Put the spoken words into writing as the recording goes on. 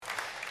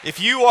If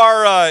you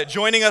are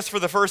joining us for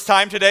the first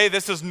time today,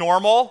 this is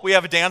normal. We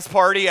have a dance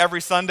party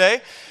every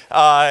Sunday.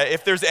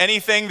 If there's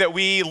anything that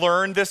we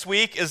learned this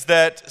week is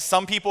that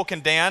some people can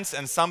dance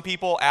and some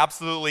people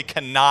absolutely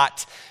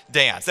cannot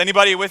dance.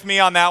 Anybody with me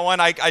on that one?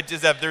 I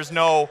just have, there's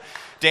no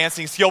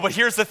dancing skill, but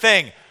here's the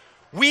thing.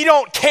 We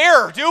don't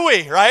care, do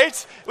we,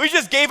 right? We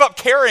just gave up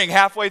caring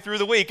halfway through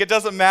the week. It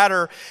doesn't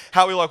matter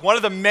how we look. One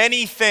of the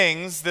many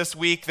things this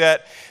week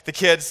that the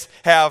kids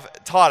have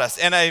taught us,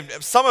 and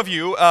some of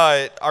you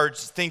are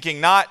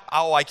thinking not,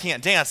 oh, I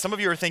can't dance. Some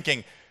of you are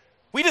thinking,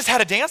 we just had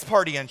a dance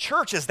party in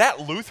church. Is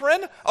that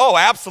Lutheran? Oh,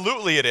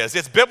 absolutely it is.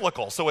 It's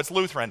biblical, so it's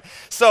Lutheran.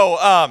 So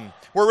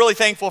we're really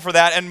thankful for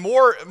that. And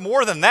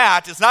more than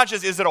that, it's not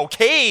just is it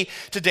okay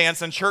to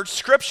dance in church.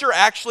 Scripture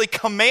actually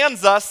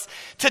commands us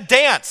to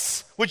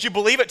dance. Would you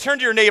believe it? Turn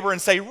to your neighbor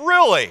and say,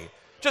 really?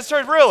 Just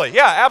turn, really?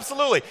 Yeah,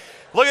 absolutely.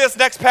 Look at this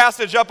next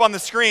passage up on the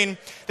screen.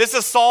 This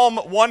is Psalm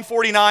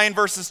 149,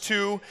 verses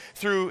 2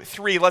 through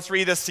 3. Let's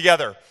read this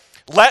together.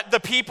 Let the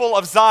people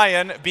of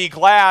Zion be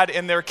glad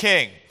in their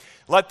king.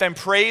 Let them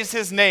praise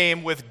his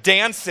name with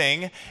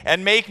dancing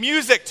and make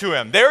music to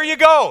him. There you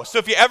go. So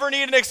if you ever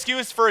need an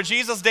excuse for a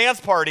Jesus dance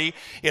party,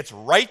 it's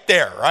right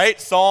there, right?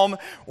 Psalm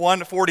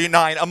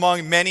 149,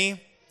 among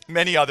many,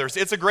 many others.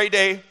 It's a great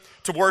day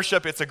to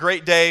worship. It's a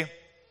great day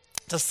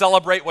to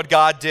celebrate what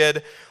God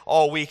did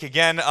all week.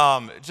 Again,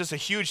 just a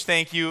huge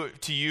thank you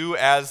to you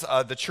as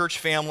the church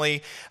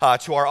family,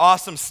 to our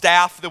awesome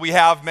staff that we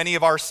have, many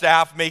of our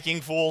staff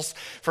making fools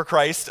for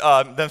Christ,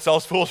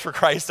 themselves fools for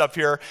Christ up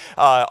here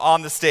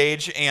on the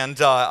stage, and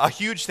a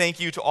huge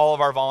thank you to all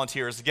of our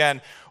volunteers.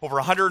 Again, over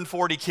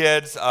 140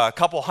 kids, a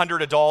couple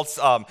hundred adults,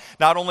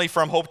 not only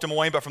from Hope Des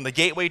Moines, but from the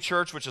Gateway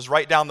Church, which is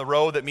right down the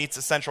road that meets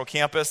at Central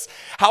Campus.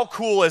 How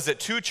cool is it?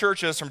 Two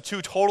churches from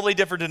two totally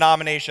different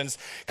denominations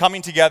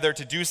coming together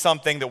to do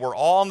something that we're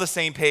all on the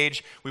same page.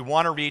 We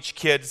want to reach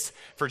kids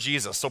for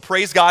Jesus. So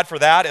praise God for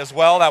that as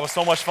well. That was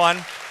so much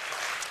fun.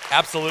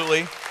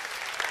 Absolutely.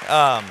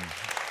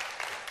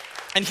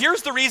 And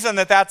here's the reason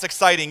that that's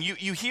exciting.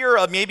 You hear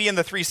maybe in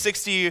the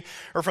 360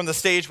 or from the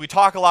stage, we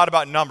talk a lot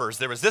about numbers.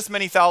 There was this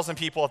many thousand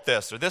people at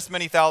this or this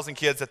many thousand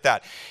kids at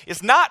that.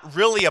 It's not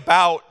really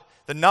about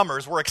the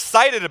numbers. We're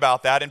excited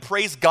about that and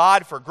praise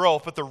God for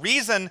growth. But the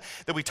reason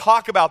that we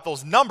talk about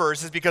those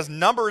numbers is because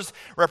numbers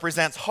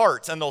represents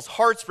hearts, and those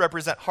hearts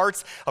represent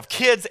hearts of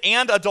kids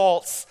and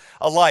adults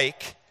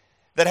alike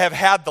that have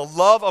had the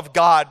love of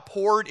God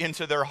poured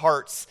into their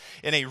hearts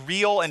in a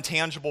real and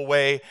tangible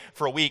way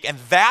for a week. And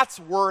that's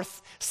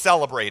worth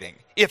celebrating.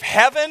 If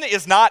heaven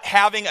is not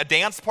having a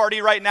dance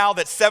party right now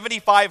that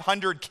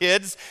 7,500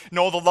 kids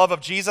know the love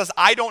of Jesus,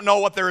 I don't know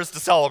what there is to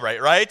celebrate,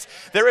 right?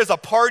 There is a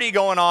party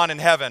going on in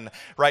heaven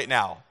right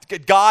now.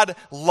 God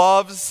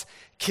loves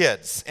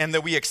kids, and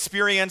that we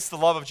experience the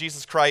love of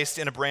Jesus Christ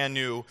in a brand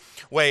new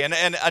way. And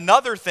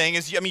another thing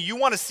is, you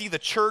want to see the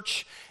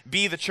church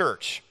be the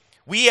church.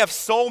 We have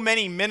so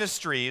many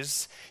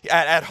ministries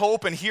at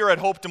Hope and here at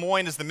Hope Des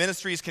Moines as the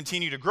ministries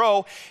continue to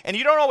grow, and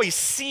you don't always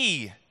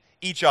see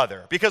each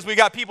other because we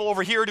got people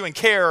over here doing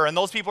care, and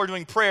those people are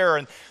doing prayer,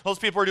 and those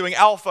people are doing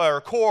alpha or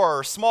core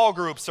or small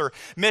groups or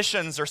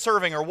missions or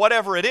serving or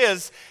whatever it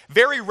is.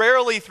 Very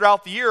rarely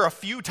throughout the year, a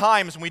few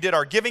times when we did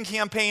our giving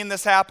campaign,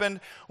 this happened.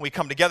 When we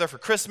come together for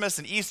Christmas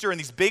and Easter and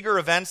these bigger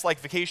events like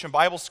Vacation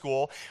Bible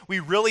School,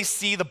 we really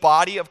see the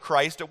body of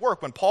Christ at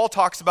work. When Paul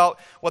talks about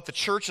what the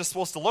church is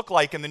supposed to look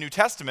like in the New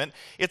Testament,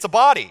 it's a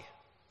body.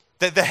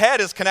 The head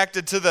is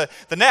connected to the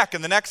neck,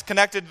 and the neck's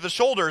connected to the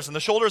shoulders, and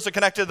the shoulders are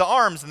connected to the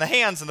arms and the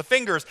hands and the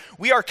fingers.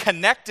 We are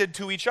connected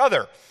to each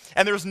other.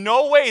 And there's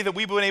no way that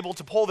we've been able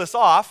to pull this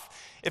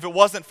off if it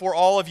wasn't for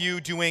all of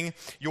you doing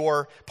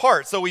your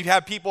part. So we've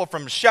had people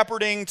from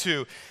shepherding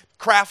to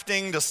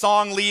crafting to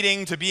song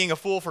leading to being a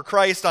fool for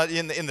Christ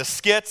in the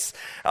skits,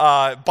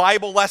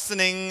 Bible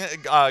lessoning,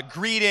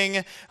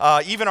 greeting,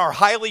 even our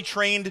highly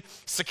trained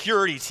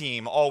security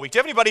team all week. Do you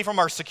have anybody from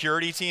our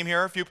security team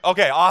here?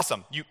 Okay,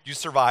 awesome. You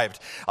survived.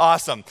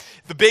 Awesome.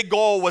 The big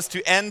goal was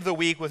to end the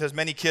week with as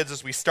many kids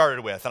as we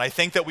started with, and I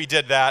think that we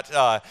did that.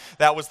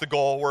 That was the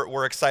goal.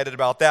 We're excited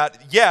about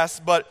that. Yes,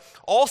 but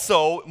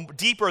also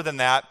deeper than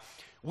that,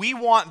 we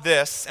want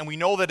this, and we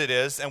know that it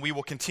is, and we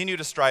will continue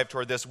to strive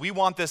toward this. We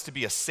want this to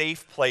be a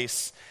safe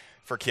place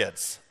for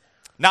kids.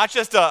 Not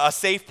just a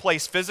safe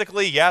place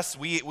physically. Yes,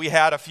 we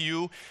had a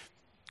few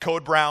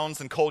code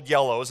browns and code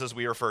yellows, as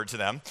we referred to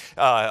them,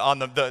 on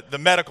the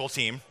medical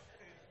team.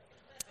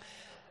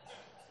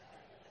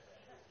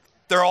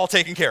 They're all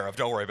taken care of.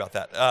 Don't worry about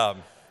that.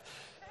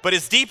 But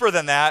it's deeper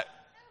than that.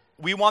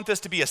 We want this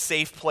to be a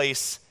safe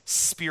place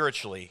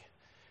spiritually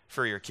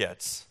for your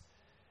kids.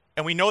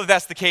 And we know that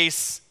that's the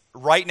case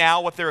right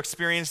now, what they're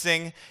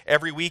experiencing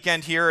every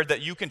weekend here,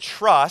 that you can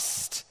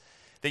trust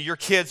that your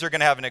kids are going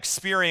to have an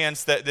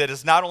experience that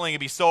is not only going to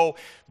be so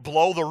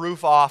blow the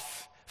roof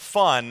off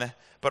fun,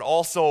 but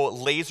also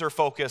laser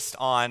focused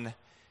on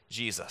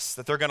Jesus,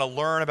 that they're going to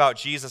learn about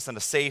Jesus in a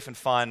safe and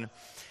fun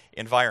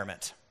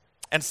environment.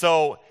 And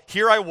so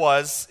here I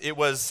was, it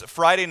was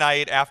Friday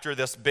night after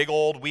this big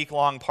old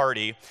week-long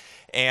party,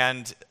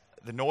 and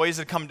the noise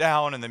had come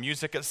down and the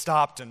music had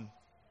stopped and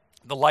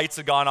the lights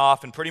had gone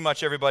off and pretty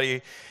much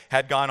everybody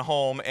had gone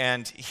home.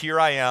 And here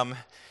I am,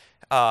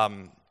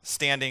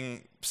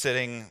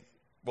 sitting,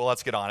 well,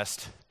 let's get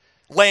honest,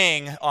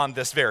 laying on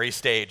this very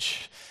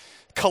stage,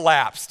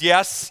 collapsed.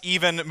 Yes,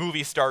 even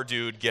movie star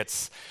dude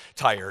gets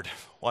tired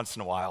once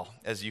in a while,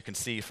 as you can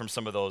see from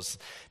some of those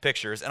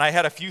pictures. And I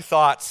had a few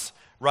thoughts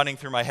running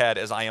through my head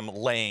as I am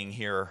laying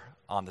here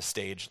on the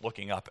stage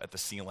looking up at the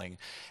ceiling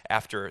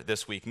after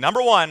this week.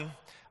 Number one,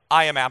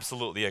 I am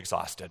absolutely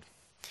exhausted.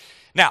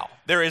 Now,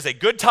 there is a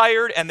good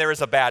tired and there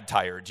is a bad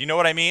tired. Do you know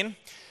what I mean?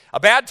 A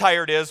bad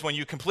tired is when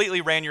you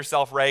completely ran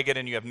yourself ragged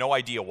and you have no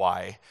idea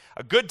why.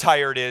 A good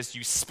tired is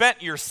you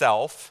spent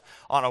yourself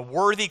on a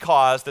worthy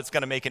cause that's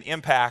going to make an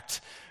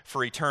impact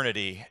for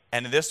eternity.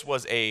 And this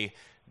was a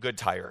good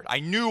tired.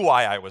 I knew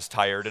why I was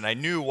tired and I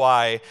knew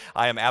why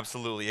I am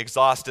absolutely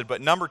exhausted.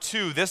 But number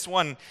two, this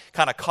one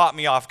kind of caught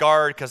me off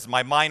guard because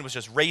my mind was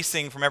just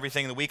racing from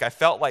everything in the week. I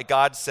felt like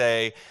God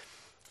say,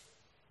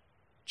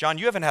 John,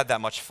 you haven't had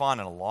that much fun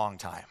in a long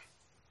time.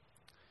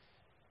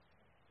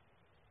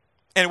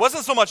 And it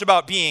wasn't so much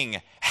about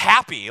being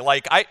happy.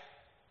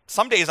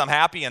 Some days I'm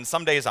happy and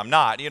some days I'm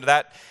not. You know,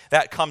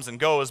 that comes and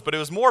goes. But it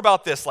was more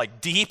about this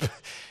deep,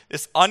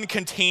 this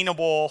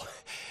uncontainable,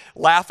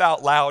 laugh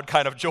out loud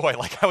kind of joy.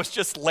 Like I was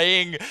just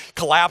laying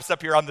collapsed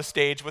up here on the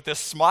stage with this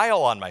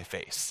smile on my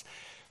face.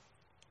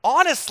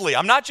 Honestly,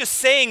 I'm not just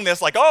saying this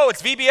like, oh,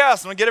 it's VBS,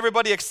 I'm going to get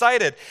everybody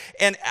excited.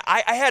 And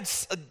I had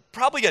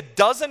probably a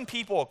dozen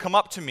people come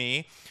up to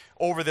me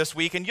over this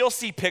week, and you'll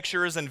see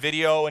pictures and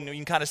video, and you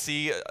can kind of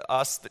see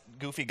us, the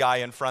goofy guy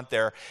in front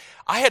there.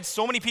 I had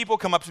so many people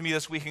come up to me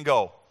this week and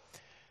go,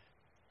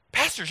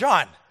 Pastor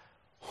John,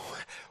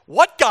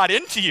 what got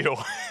into you?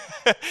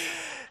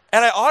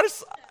 And I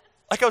honestly,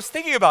 I was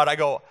thinking about it, I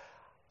go,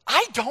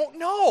 I don't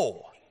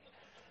know.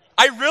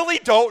 I really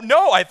don't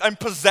know. I'm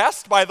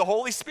possessed by the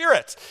Holy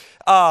Spirit.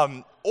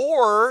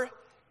 Or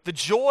the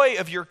joy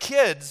of your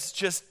kids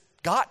just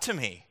got to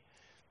me.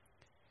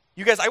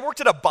 You guys, I worked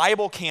at a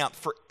Bible camp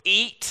for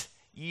 8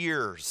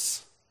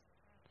 years.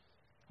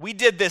 We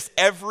did this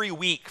every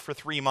week for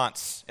 3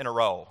 months in a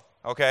row,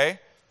 okay?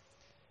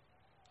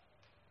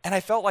 And I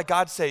felt like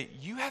God say,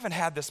 you haven't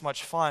had this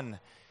much fun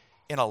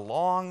in a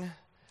long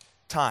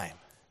time.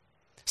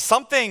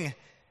 Something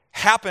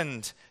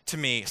happened to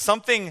me.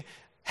 Something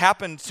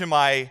happened to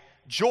my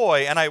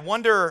joy, and I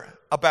wonder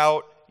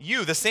about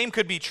you. The same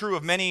could be true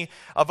of many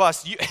of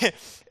us.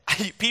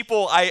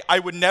 People I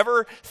would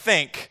never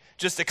think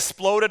just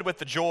exploded with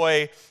the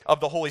joy of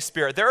the Holy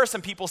Spirit. There are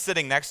some people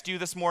sitting next to you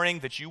this morning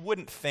that you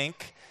wouldn't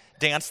think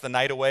danced the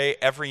night away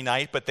every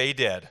night, but they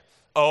did.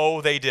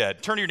 Oh, they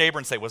did. Turn to your neighbor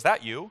and say, was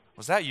that you?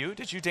 Was that you?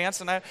 Did you dance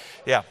tonight?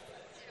 Yeah,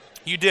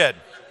 you did.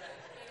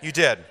 You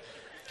did.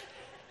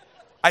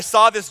 I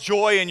saw this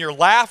joy in your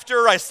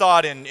laughter. I saw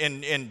it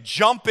in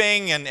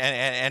jumping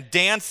and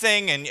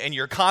dancing and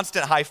your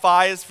constant high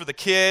fives for the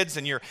kids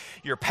and your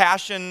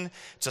passion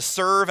to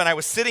serve. And I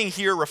was sitting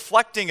here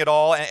reflecting it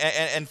all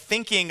and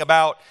thinking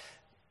about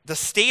the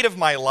state of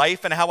my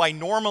life and how I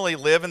normally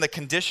live and the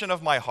condition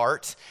of my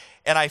heart.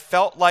 And I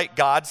felt like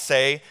God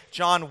say,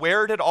 John,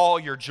 where did all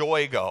your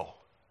joy go?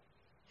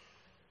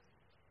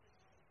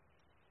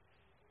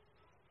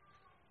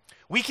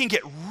 We can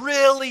get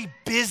really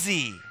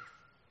busy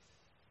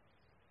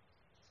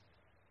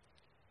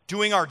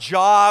doing our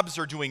jobs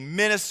or doing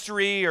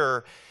ministry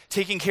or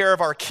taking care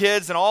of our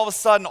kids, and all of a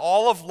sudden,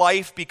 all of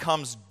life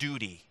becomes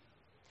duty.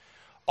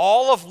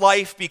 All of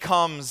life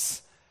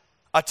becomes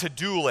a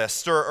to-do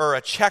list or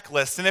a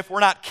checklist, and if we're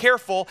not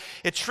careful,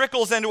 it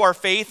trickles into our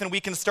faith, and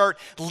we can start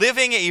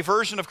living a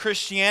version of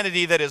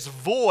Christianity that is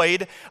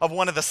void of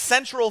one of the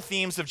central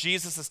themes of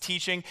Jesus'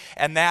 teaching,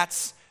 and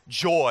that's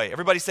joy.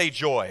 Everybody say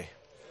joy.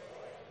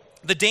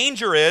 The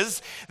danger is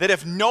that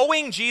if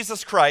knowing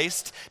Jesus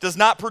Christ does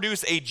not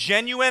produce a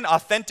genuine,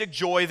 authentic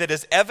joy that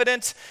is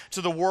evident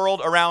to the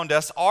world around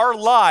us, our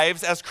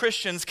lives as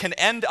Christians can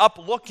end up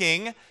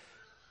looking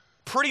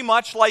pretty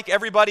much like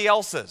everybody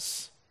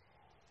else's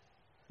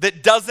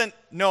that doesn't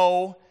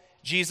know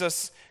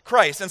Jesus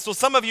Christ. And so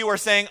some of you are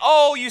saying,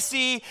 oh, you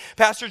see,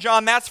 Pastor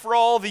John, that's for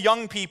all the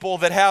young people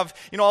that have,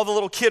 all the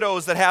little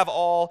kiddos that have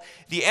all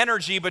the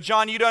energy. But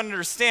John, you don't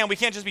understand. We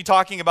can't just be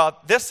talking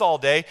about this all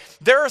day.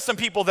 There are some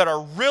people that are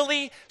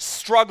really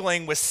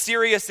struggling with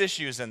serious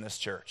issues in this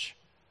church.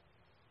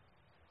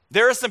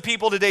 There are some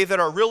people today that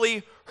are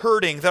really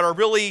hurting, that are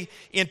really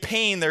in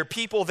pain. There are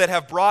people that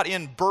have brought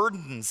in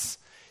burdens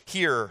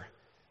here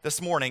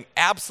this morning.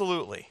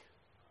 Absolutely.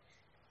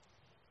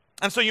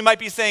 And so you might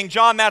be saying,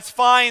 John, that's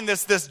fine,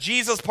 this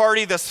Jesus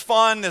party, this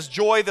fun, this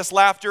joy, this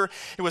laughter,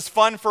 it was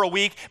fun for a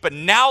week, but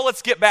now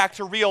let's get back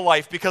to real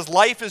life because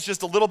life is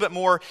just a little bit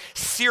more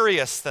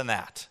serious than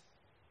that.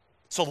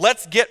 So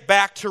let's get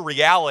back to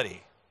reality.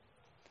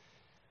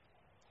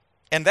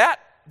 And that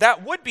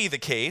would be the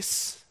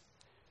case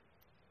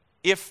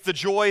if the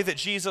joy that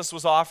Jesus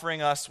was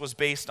offering us was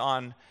based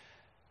on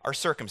our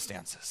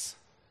circumstances.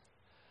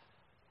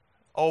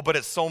 Oh, but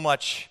it's so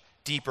much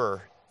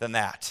deeper than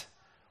that.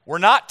 We're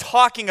not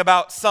talking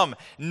about some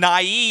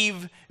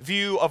naive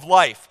view of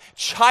life.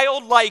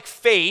 Childlike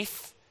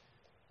faith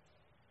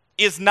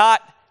is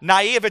not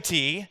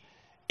naivety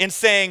in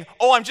saying,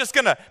 oh, I'm just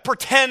going to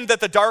pretend that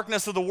the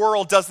darkness of the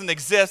world doesn't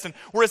exist and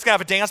we're just going to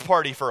have a dance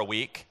party for a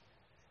week.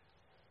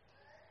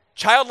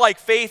 Childlike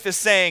faith is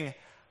saying,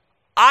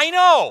 I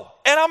know,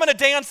 and I'm going to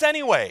dance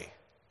anyway.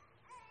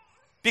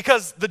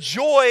 Because the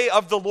joy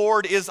of the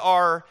Lord is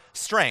our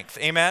strength.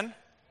 Amen?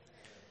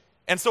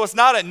 And so it's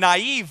not a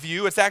naive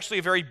view, it's actually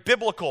a very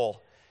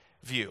biblical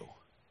view.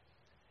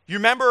 You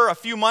remember a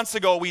few months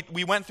ago,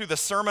 we went through the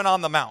Sermon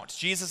on the Mount.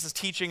 Jesus is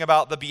teaching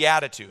about the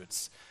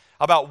Beatitudes,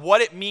 about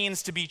what it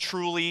means to be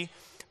truly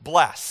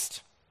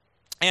blessed.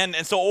 And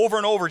so over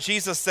and over,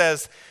 Jesus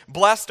says,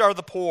 blessed are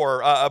the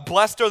poor,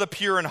 blessed are the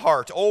pure in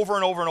heart, over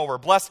and over and over.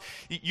 Blessed,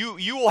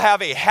 you will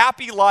have a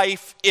happy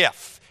life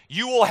if.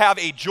 You will have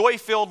a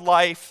joy-filled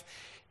life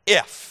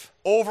if.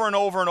 Over and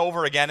over and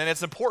over again. And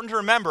it's important to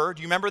remember,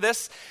 do you remember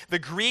this? The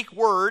Greek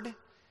word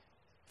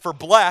for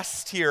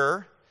blessed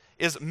here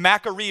is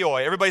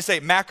makarioi. Everybody say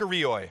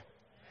makarioi.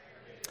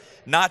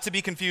 Not to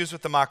be confused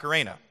with the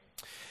Macarena.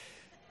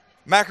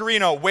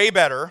 Macarena, way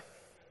better.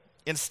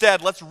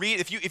 Instead, let's read,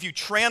 if you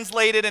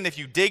translate it and if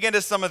you dig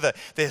into some of the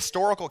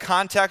historical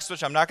context,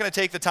 which I'm not going to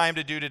take the time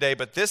to do today,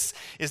 but this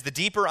is the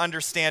deeper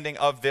understanding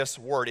of this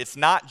word. It's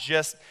not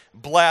just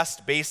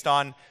blessed based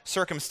on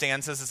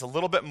circumstances. It's a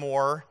little bit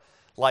more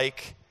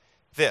like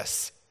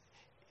this.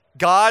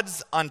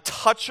 God's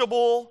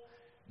untouchable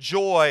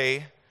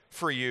joy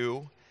for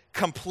you,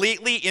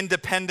 completely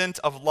independent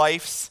of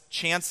life's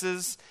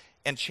chances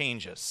and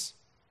changes.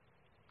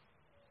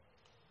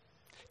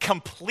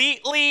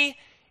 Completely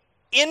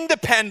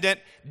independent,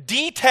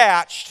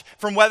 detached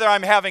from whether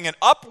I'm having an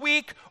up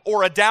week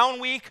or a down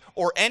week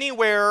or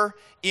anywhere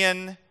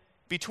in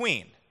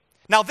between.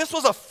 Now, this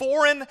was a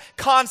foreign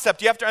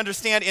concept, you have to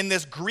understand, in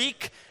this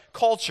Greek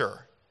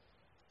culture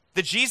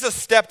that Jesus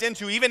stepped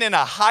into. Even in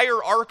a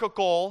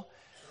hierarchical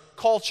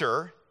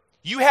culture,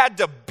 you had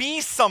to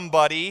be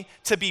somebody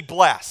to be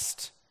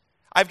blessed.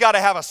 I've got to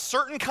have a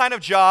certain kind of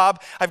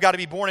job. I've got to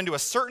be born into a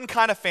certain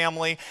kind of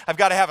family. I've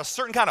got to have a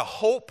certain kind of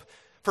hope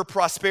for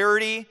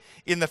prosperity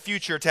in the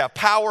future, to have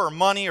power or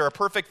money or a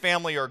perfect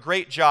family or a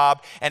great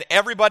job, and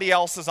everybody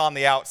else is on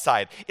the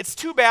outside. It's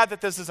too bad that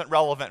this isn't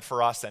relevant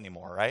for us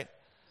anymore, right?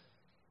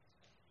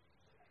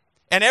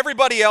 And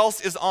everybody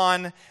else is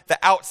on the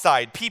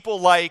outside.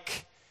 People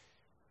like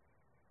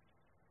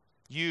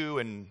you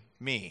and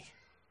me.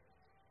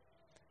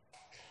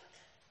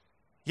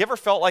 You ever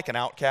felt like an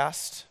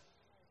outcast?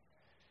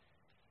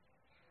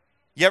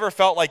 You ever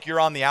felt like you're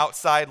on the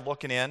outside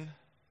looking in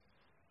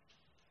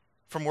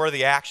from where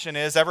the action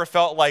is? Ever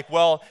felt like,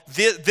 well,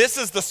 this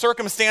is the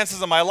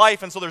circumstances of my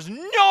life, and so there's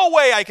no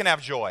way I can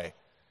have joy?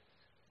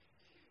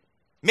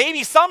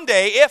 Maybe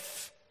someday,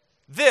 if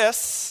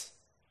this,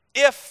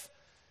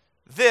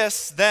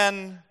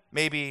 then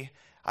maybe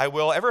I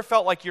will. Ever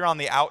felt like you're on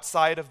the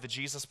outside of the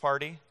Jesus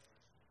party?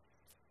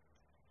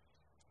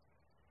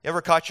 You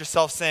ever caught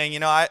yourself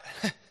saying, I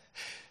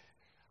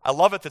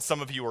love it that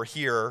some of you are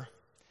here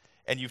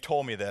and you've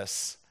told me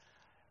this.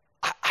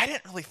 I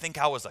didn't really think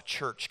I was a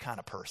church kind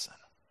of person.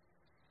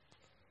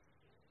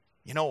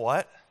 You know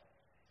what?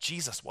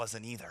 Jesus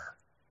wasn't either.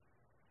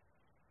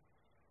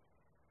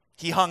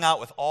 He hung out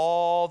with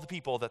all the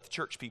people that the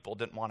church people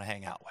didn't want to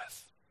hang out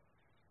with.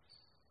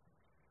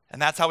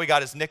 And that's how he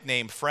got his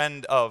nickname,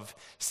 Friend of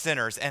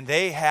Sinners. And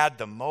they had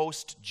the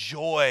most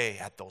joy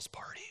at those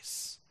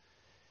parties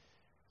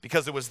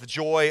because it was the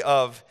joy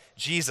of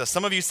Jesus.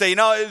 Some of you say,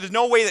 there's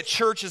no way that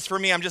church is for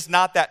me. I'm just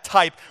not that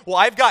type. Well,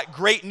 I've got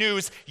great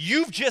news.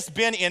 You've just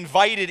been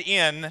invited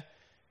in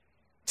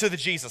to the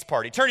Jesus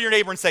party. Turn to your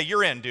neighbor and say,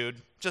 you're in, dude.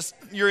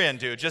 You're in,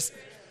 dude. Just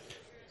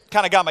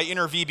kind of got my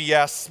inner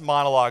VBS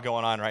monologue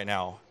going on right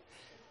now.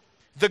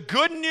 The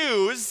good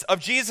news of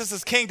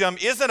Jesus' kingdom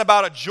isn't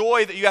about a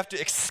joy that you have to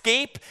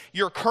escape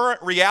your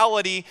current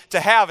reality to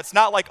have. It's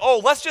not like,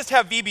 let's just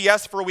have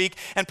VBS for a week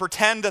and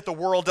pretend that the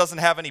world doesn't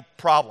have any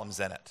problems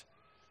in it.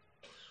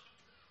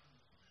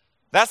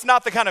 That's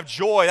not the kind of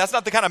joy, that's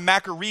not the kind of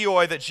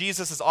makarioi that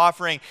Jesus is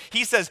offering.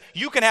 He says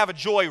you can have a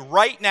joy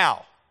right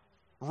now,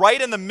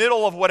 right in the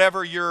middle of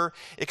whatever you're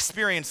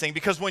experiencing.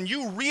 Because when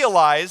you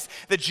realize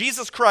that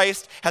Jesus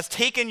Christ has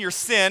taken your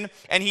sin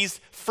and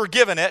he's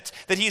forgiven it,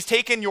 that he's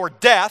taken your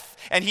death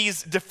and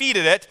he's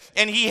defeated it,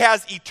 and he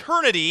has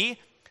eternity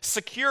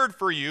secured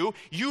for you,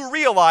 you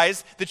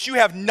realize that you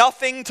have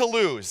nothing to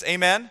lose.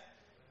 Amen?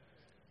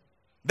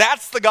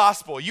 That's the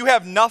gospel. You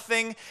have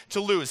nothing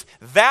to lose.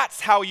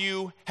 That's how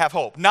you have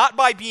hope. Not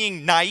by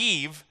being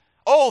naive,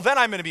 then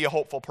I'm going to be a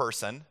hopeful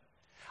person.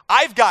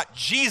 I've got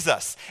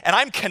Jesus, and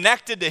I'm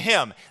connected to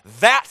him.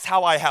 That's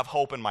how I have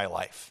hope in my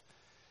life.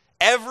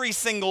 Every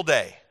single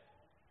day.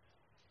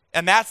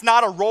 And that's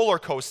not a roller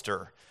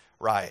coaster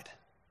ride.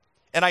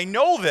 And I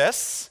know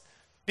this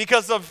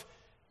because of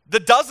the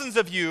dozens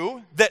of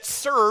you that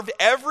served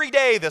every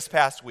day this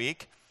past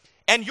week,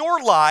 and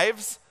your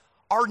lives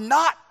are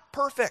not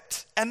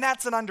perfect, and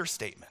that's an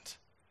understatement,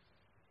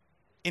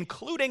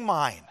 including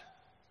mine.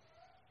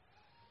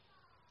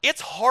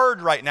 It's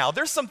hard right now.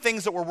 There's some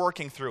things that we're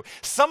working through.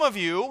 Some of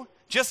you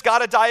just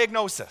got a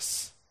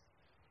diagnosis.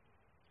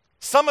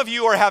 Some of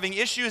you are having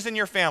issues in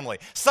your family.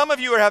 Some of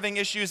you are having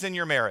issues in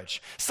your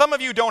marriage. Some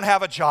of you don't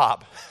have a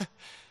job.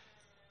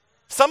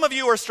 Some of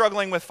you are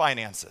struggling with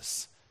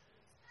finances.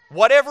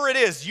 Whatever it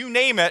is, you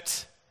name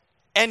it,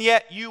 and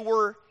yet you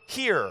were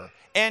here,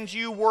 and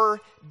you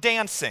were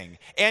dancing,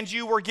 and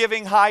you were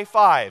giving high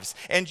fives,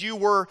 and you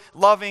were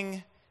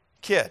loving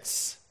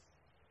kids.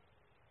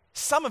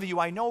 Some of you,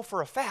 I know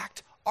for a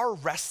fact, are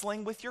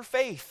wrestling with your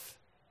faith.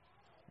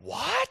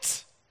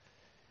 What?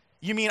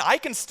 You mean I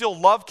can still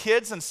love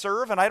kids and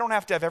serve and I don't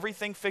have to have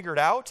everything figured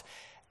out?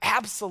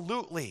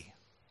 Absolutely.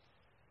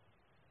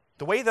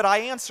 The way that I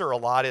answer a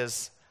lot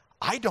is,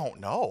 I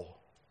don't know.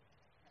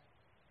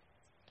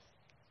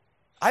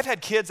 I've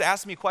had kids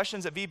ask me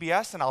questions at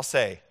VBS and I'll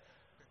say,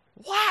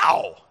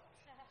 wow,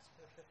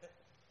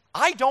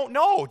 I don't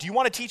know. Do you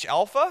want to teach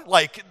Alpha?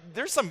 Like,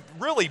 there's some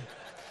really,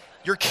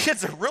 your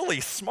kids are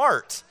really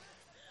smart.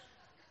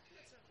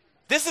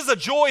 This is a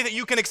joy that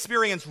you can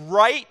experience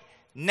right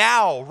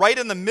now, right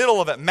in the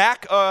middle of it,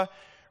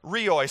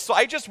 Makarioi. So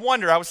I just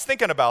wonder, I was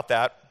thinking about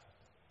that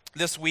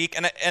this week,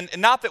 and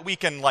not that we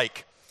can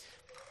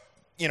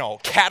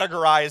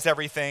categorize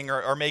everything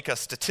or make a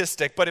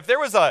statistic, but if there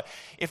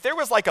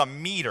was like a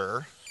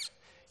meter,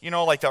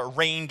 like the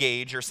rain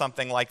gauge or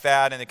something like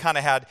that, and it kind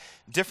of had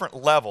different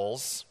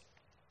levels,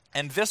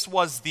 and this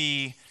was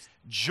the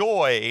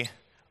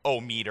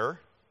joy-o-meter.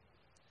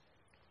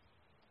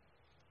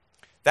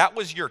 That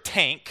was your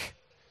tank.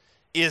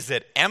 Is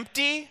it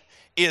empty?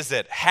 Is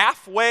it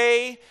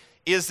halfway?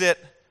 Is it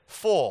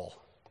full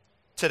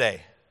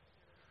today?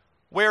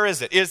 Where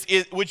is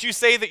it? Would you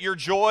say that your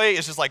joy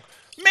is just like,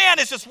 man,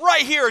 it's just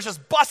right here. It's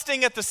just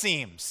busting at the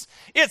seams.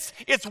 It's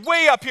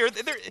way up here.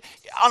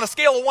 On a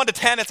scale of 1 to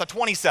 10, it's a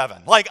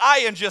 27. Like, I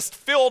am just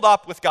filled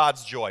up with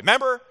God's joy.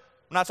 Remember,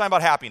 I'm not talking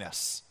about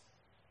happiness.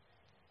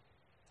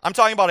 I'm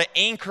talking about an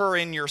anchor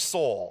in your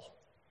soul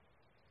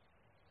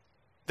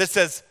that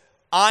says,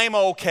 I'm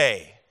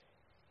okay.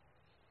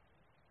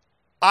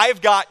 I've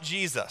got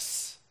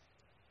Jesus.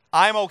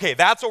 I'm okay.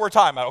 That's what we're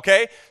talking about,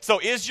 okay? So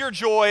is your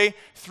joy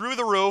through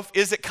the roof?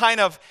 Is it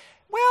kind of,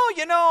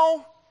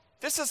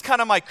 this is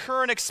kind of my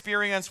current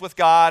experience with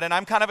God, and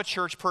I'm kind of a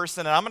church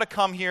person, and I'm going to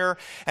come here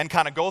and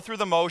kind of go through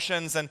the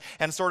motions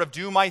and sort of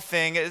do my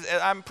thing.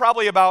 I'm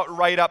probably about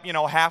right up,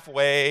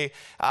 halfway,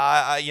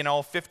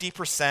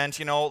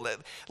 50%,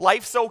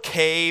 life's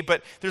okay,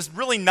 but there's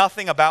really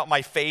nothing about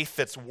my faith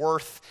that's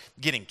worth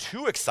getting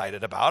too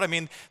excited about. I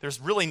mean,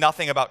 there's really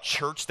nothing about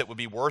church that would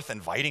be worth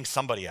inviting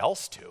somebody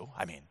else to.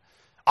 I mean,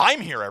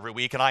 I'm here every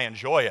week and I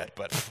enjoy it,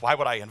 but why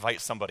would I invite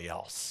somebody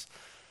else?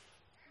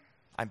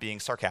 I'm being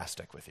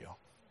sarcastic with you.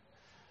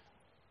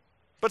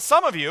 But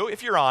some of you,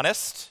 if you're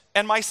honest,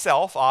 and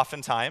myself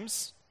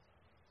oftentimes,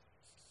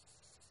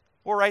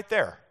 we're right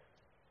there.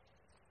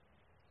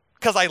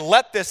 Because I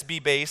let this be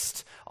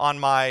based on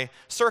my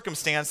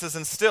circumstances,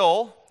 and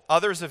still,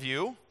 others of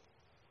you,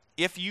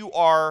 if you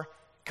are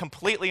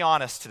completely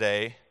honest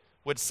today,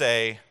 would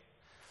say,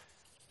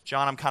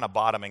 John, I'm kind of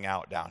bottoming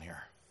out down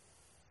here.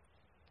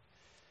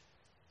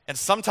 And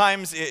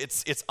sometimes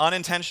it's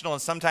unintentional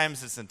and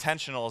sometimes it's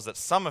intentional, is that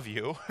some of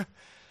you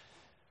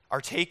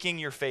are taking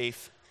your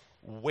faith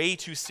way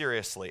too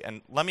seriously.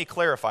 And let me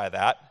clarify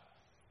that.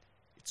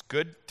 It's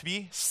good to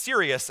be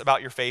serious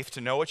about your faith,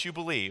 to know what you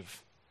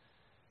believe.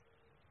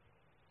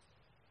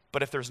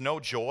 But if there's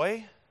no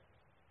joy,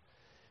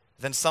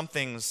 then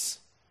something's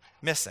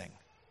missing.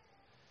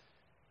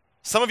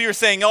 Some of you are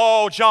saying,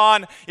 oh,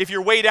 John, if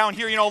you're way down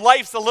here,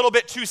 life's a little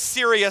bit too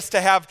serious to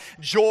have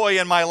joy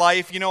in my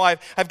life.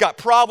 I've got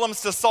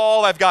problems to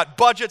solve. I've got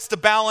budgets to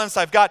balance.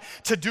 I've got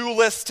to-do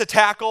lists to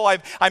tackle.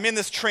 I'm in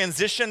this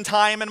transition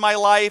time in my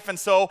life. And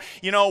so,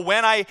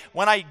 when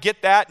I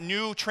get that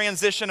new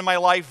transition in my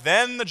life,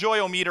 then the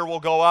joy-o-meter will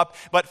go up.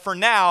 But for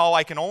now,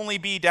 I can only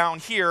be down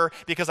here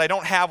because I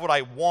don't have what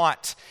I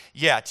want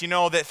yet.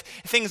 That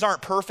things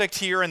aren't perfect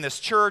here in this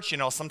church.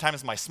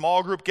 Sometimes my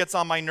small group gets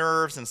on my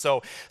nerves. And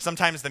so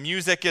sometimes the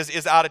music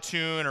is out of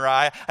tune, or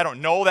I don't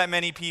know that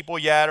many people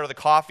yet, or the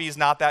coffee's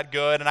not that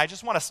good. And I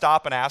just want to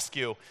stop and ask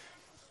you,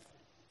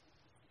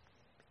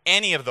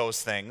 any of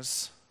those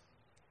things,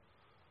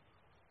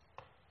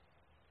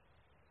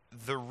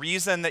 the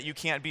reason that you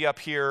can't be up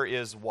here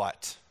is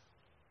what?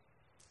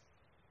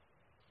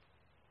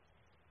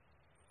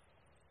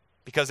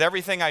 Because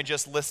everything I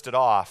just listed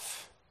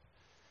off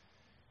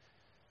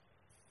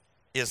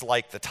is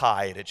like the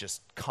tide. It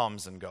just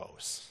comes and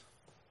goes.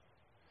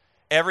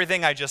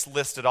 Everything I just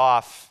listed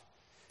off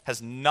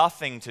has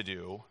nothing to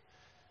do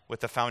with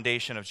the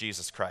foundation of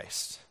Jesus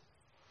Christ.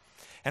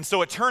 And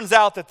so it turns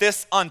out that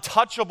this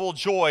untouchable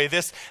joy,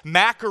 this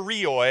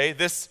Makarioi,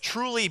 this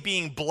truly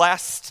being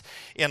blessed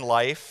in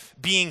life,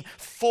 being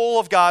full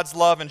of God's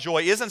love and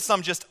joy, isn't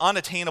some just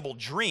unattainable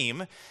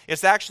dream.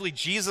 It's actually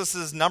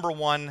Jesus' number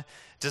one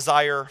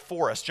desire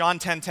for us. John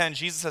 10:10,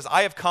 Jesus says,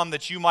 I have come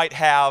that you might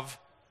have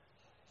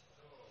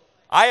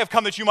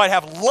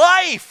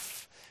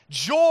life,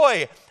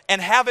 joy,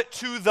 and have it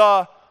to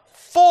the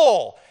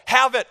full.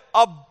 have it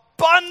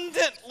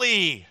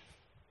abundantly.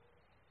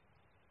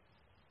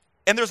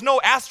 And there's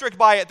no asterisk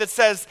by it that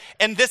says,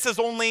 and this is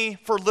only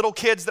for little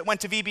kids that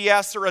went to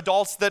VBS or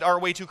adults that are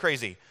way too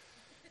crazy.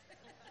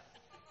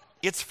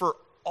 It's for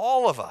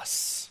all of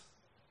us.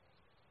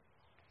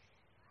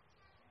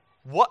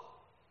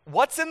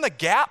 What's in the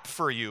gap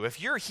for you? If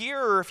you're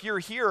here or if you're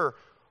here,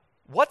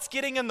 what's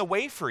getting in the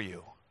way for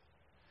you?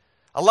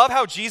 I love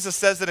how Jesus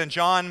says it in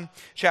John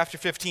chapter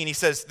 15. He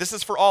says, this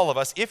is for all of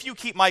us. If you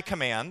keep my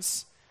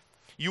commands,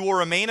 you will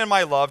remain in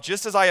my love,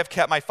 just as I have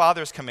kept my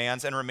Father's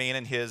commands and remain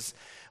in his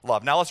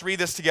love. Now let's read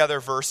this together,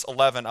 verse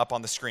 11 up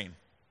on the screen.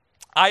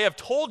 I have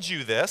told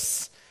you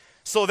this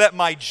so that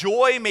my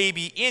joy may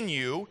be in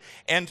you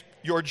and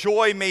your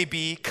joy may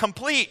be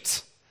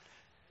complete.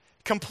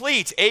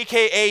 Complete,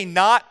 aka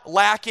not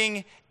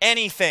lacking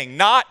anything,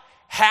 not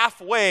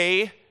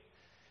halfway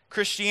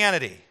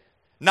Christianity,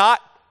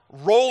 not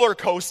roller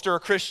coaster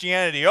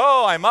Christianity.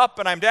 Oh, I'm up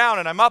and I'm down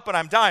and I'm up and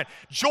I'm down.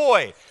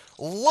 Joy,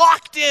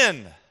 locked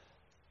in.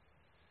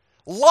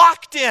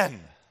 Locked in.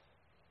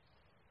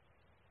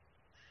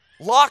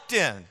 Locked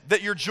in,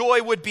 that your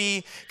joy would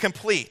be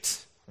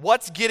complete.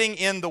 What's getting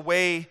in the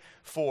way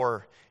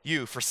for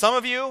you? For some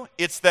of you,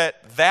 it's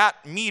that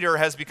meter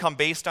has become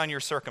based on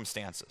your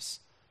circumstances.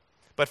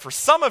 But for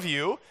some of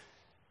you,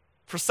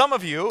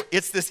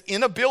 it's this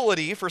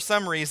inability for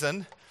some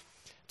reason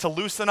to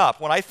loosen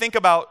up. When I think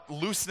about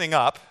loosening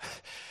up,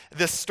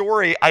 this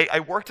story,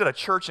 I worked at a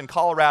church in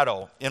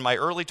Colorado in my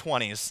early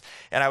 20s,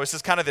 and I was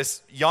just kind of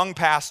this young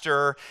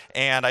pastor,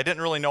 and I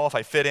didn't really know if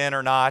I fit in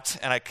or not,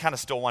 and I kind of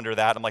still wonder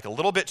that. I'm like a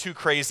little bit too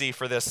crazy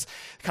for this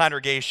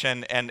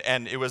congregation, and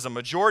it was a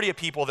majority of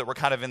people that were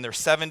kind of in their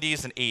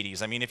 70s and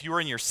 80s. I mean, if you were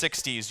in your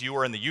 60s, you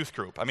were in the youth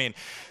group. I mean,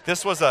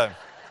 this was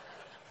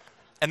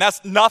and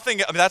that's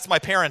nothing, I mean, that's my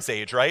parents'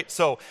 age, right?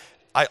 So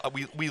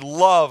we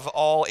love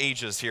all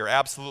ages here,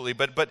 absolutely,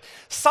 but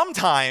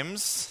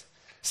sometimes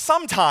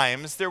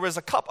there was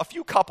a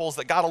few couples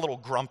that got a little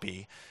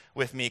grumpy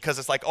with me because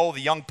it's like, oh, the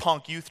young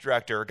punk youth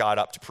director got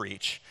up to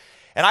preach.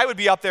 And I would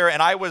be up there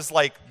and I was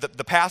like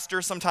the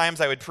pastor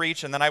sometimes I would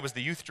preach, and then I was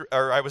the youth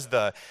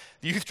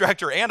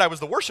director and I was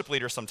the worship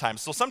leader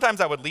sometimes. So sometimes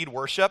I would lead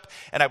worship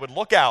and I would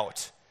look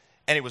out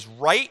and it was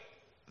right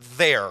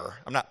there.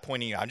 I'm not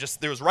pointing out,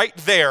 there was right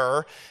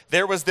there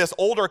was this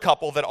older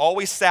couple that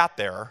always sat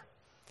there.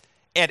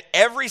 And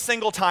every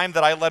single time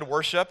that I led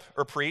worship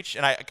or preach,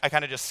 and I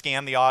kind of just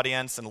scanned the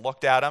audience and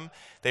looked at them,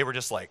 they were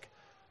just like,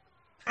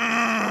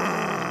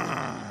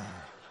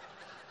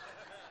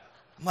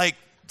 like,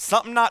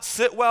 something not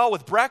sit well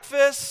with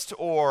breakfast?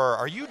 Or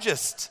are you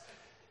just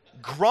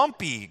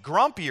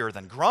grumpier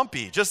than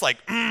grumpy? Just like,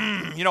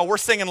 we're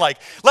singing like,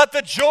 let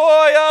the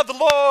joy of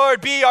the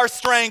Lord be our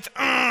strength.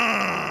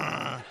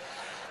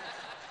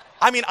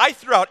 I mean, I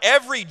threw out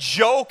every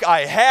joke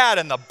I had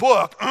in the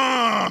book,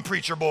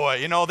 preacher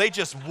boy. They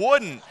just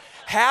wouldn't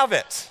have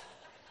it.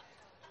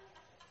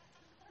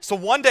 So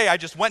one day I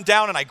just went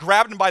down and I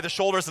grabbed him by the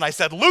shoulders and I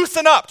said,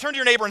 loosen up. Turn to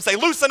your neighbor and say,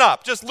 loosen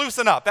up. Just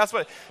loosen up. That's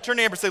what, turn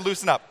to your neighbor and say,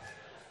 loosen up.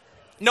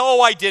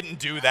 No, I didn't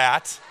do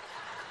that.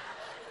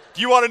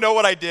 Do you want to know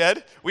what I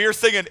did? We were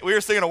singing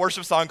a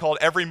worship song called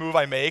Every Move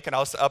I Make, and I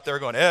was up there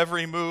going,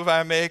 every move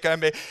I make.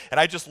 And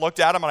I just looked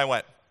at him and I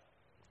went,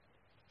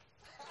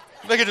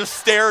 I just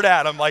stared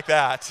at him like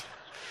that.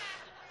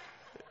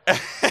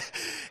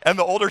 And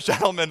the older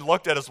gentleman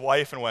looked at his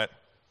wife and went,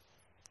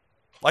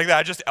 like that,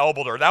 I just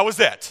elbowed her. That was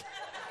it.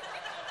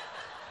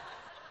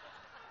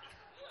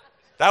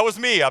 That was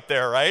me up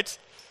there, right?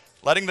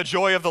 Letting the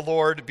joy of the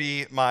Lord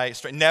be my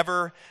strength.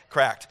 Never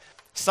cracked.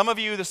 Some of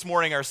you this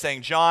morning are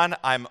saying, John,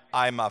 I'm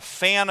a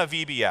fan of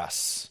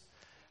VBS.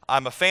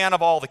 I'm a fan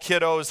of all the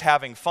kiddos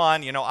having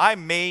fun. I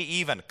may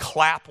even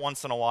clap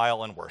once in a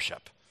while in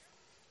worship.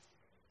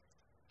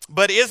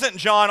 But isn't,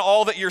 John,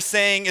 all that you're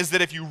saying is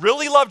that if you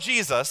really love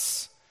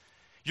Jesus,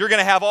 you're going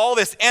to have all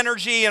this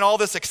energy and all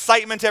this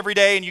excitement every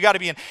day, and you got to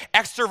be an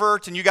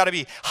extrovert, and you got to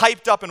be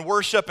hyped up in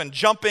worship and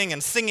jumping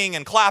and singing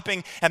and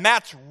clapping, and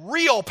that's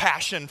real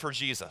passion for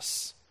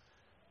Jesus.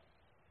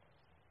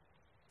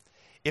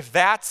 If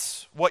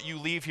that's what you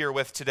leave here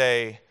with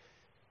today,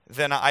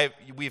 then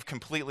we've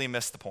completely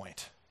missed the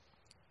point.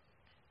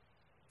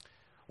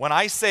 When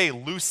I say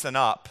loosen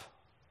up,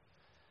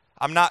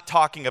 I'm not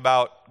talking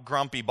about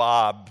Grumpy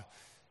Bob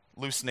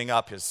loosening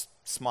up his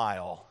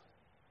smile.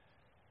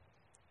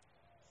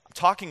 I'm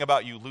talking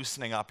about you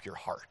loosening up your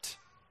heart.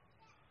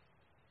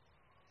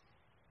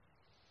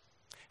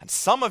 And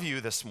some of you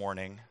this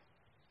morning,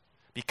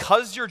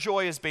 because your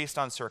joy is based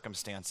on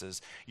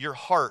circumstances, your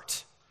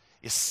heart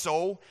is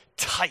so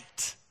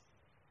tight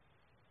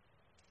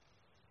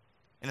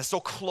and it's so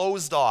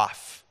closed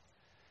off.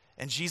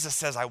 And Jesus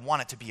says, I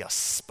want it to be a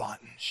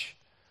sponge.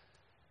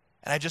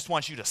 And I just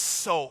want you to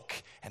soak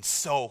and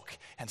soak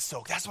and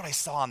soak. That's what I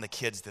saw on the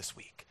kids this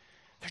week.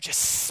 They're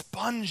just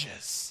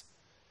sponges.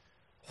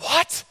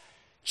 What?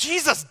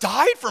 Jesus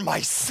died for my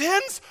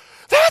sins?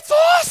 That's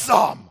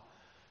awesome.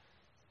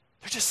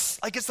 They're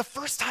just like, it's the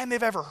first time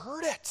they've ever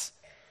heard it.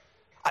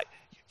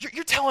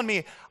 You're telling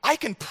me I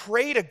can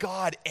pray to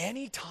God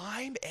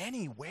anytime,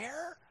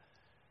 anywhere?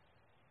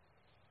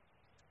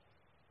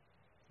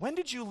 When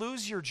did you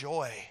lose your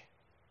joy?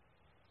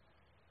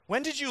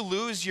 When did you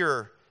lose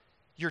your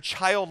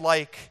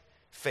childlike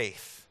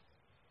faith?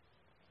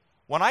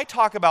 When I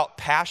talk about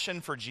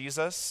passion for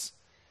Jesus,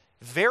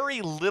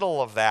 very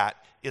little of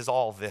that is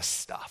all this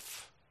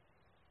stuff.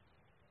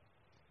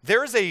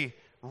 There's a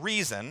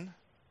reason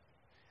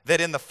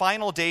that in the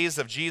final days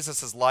of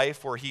Jesus'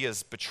 life, where he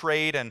is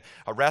betrayed and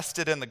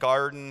arrested in the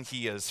garden,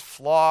 he is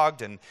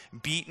flogged and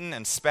beaten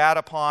and spat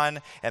upon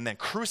and then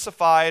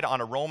crucified on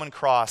a Roman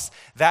cross,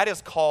 that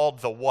is called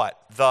the what?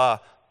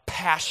 The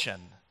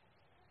Passion.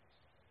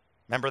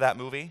 Remember that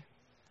movie?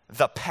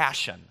 The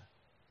Passion.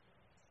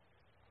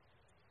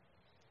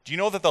 Do you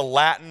know that the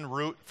Latin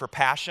root for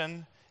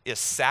passion is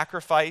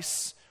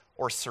sacrifice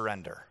or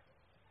surrender?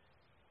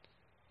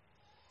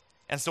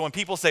 And so when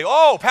people say,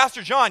 oh,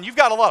 Pastor John, you've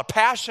got a lot of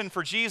passion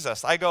for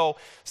Jesus, I go,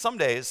 some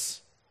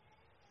days,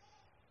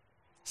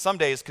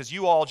 because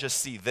you all just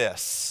see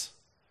this,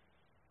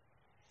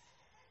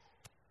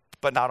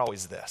 but not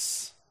always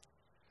this.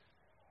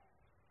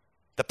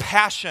 The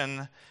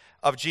passion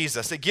of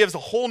Jesus. It gives a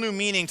whole new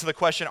meaning to the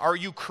question, are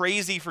you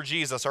crazy for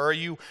Jesus, or are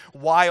you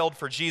wild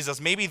for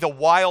Jesus? Maybe the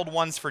wild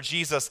ones for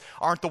Jesus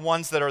aren't the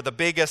ones that are the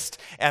biggest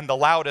and the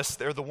loudest.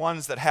 They're the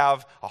ones that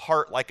have a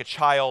heart like a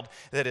child,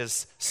 that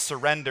is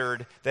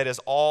surrendered, that is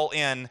all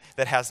in,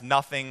 that has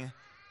nothing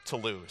to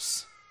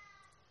lose.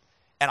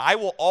 And I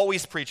will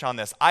always preach on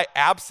this. I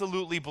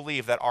absolutely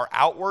believe that our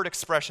outward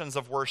expressions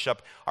of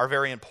worship are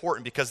very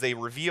important because they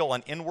reveal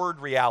an inward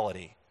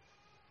reality.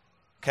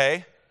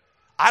 Okay?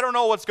 I don't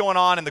know what's going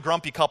on in the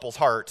grumpy couple's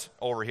heart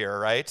over here,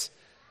 right?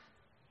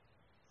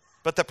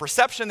 But the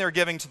perception they're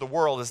giving to the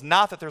world is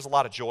not that there's a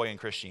lot of joy in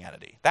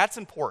Christianity. That's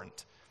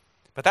important.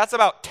 But that's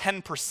about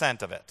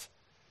 10% of it.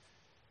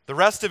 The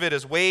rest of it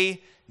is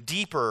way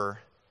deeper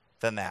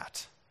than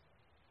that.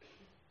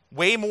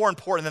 Way more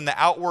important than the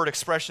outward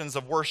expressions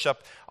of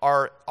worship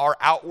are our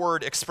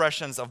outward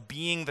expressions of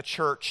being the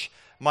church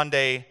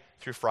Monday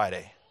through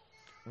Friday.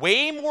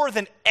 Way more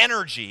than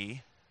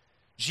energy,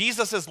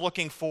 Jesus is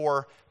looking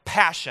for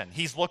passion.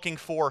 He's looking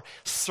for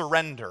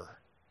surrender.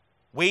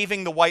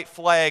 Waving the white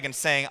flag and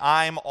saying,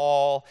 I'm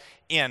all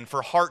in,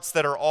 for hearts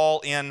that are all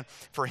in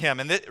for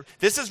him. And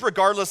this is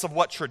regardless of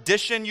what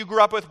tradition you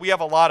grew up with. We have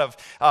a lot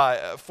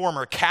of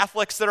former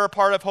Catholics that are a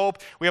part of Hope.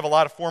 We have a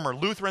lot of former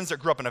Lutherans that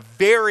grew up in a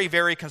very,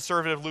 very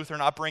conservative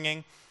Lutheran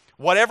upbringing.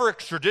 Whatever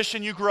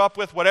tradition you grew up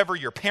with, whatever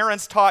your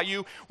parents taught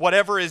you,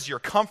 whatever is your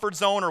comfort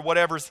zone or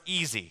whatever's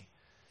easy.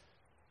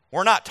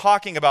 We're not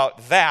talking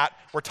about that.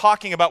 We're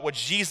talking about what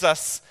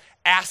Jesus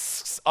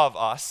asks of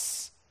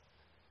us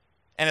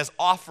and is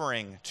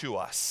offering to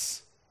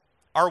us.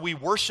 Are we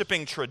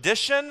worshiping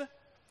tradition,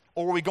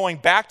 or are we going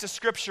back to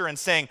Scripture and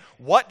saying,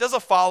 what does a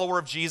follower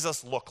of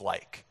Jesus look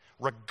like,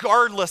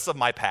 regardless of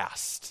my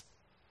past?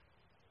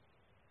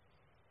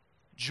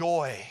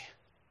 Joy,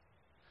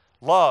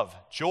 love,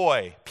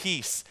 joy,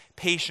 peace,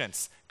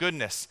 patience,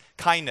 goodness,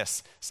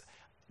 kindness.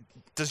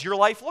 Does your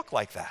life look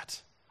like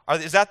that?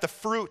 Is that the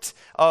fruit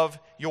of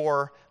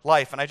your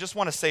life? And I just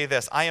want to say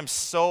this. I am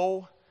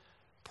so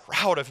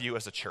proud of you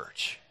as a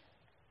church.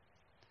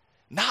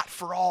 Not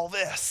for all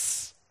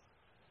this,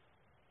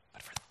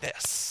 but for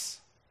this.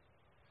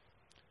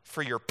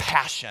 For your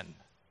passion.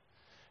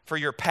 For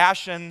your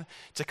passion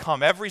to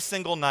come every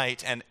single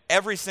night and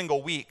every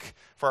single week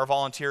for our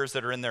volunteers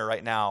that are in there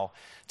right now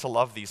to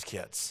love these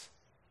kids.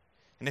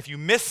 And if you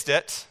missed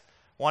it,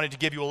 wanted to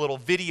give you a little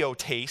video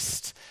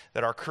taste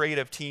that our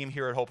creative team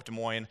here at Hope Des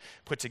Moines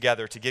put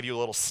together to give you a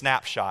little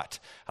snapshot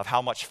of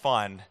how much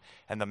fun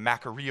and the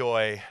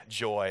Makarioi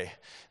joy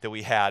that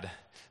we had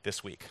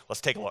this week.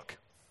 Let's take a look.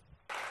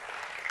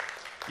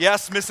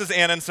 Yes, Mrs.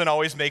 Annenson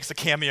always makes a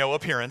cameo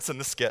appearance in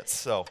the skits.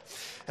 So,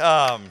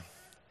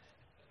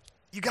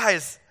 you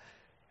guys,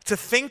 to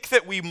think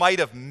that we might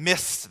have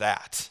missed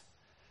that,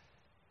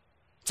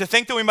 to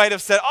think that we might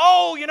have said,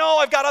 oh,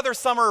 I've got other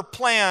summer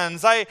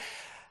plans. I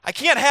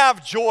can't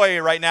have joy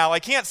right now. I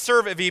can't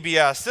serve at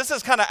VBS. This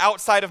is kind of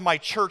outside of my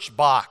church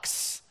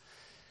box.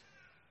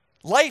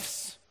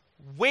 Life's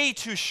way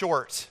too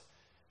short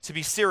to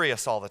be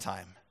serious all the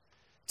time,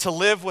 to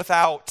live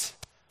without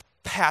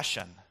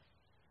passion,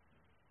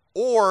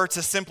 or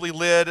to simply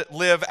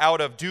live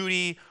out of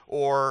duty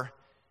or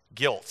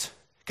guilt.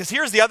 Because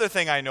here's the other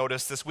thing I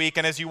noticed this week,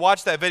 and as you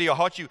watch that video, I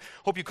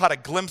hope you caught a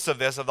glimpse of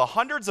this, of the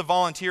hundreds of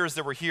volunteers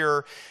that were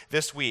here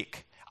this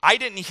week. I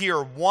didn't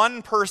hear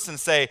one person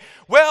say,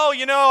 well,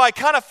 I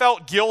kind of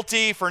felt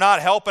guilty for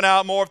not helping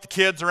out more with the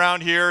kids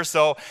around here,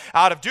 so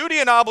out of duty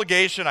and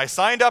obligation, I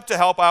signed up to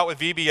help out with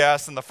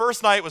VBS, and the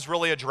first night was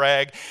really a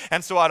drag,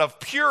 and so out of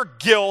pure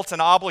guilt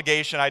and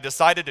obligation, I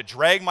decided to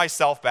drag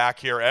myself back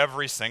here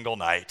every single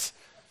night.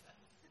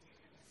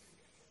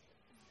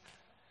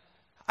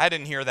 I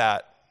didn't hear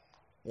that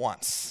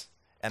once,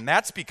 and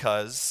that's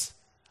because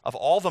of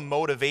all the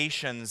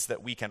motivations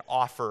that we can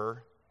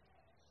offer.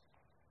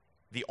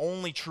 The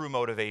only true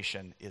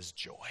motivation is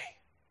joy.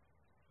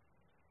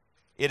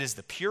 It is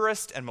the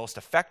purest and most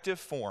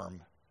effective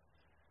form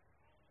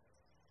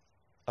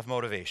of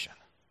motivation.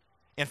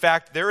 In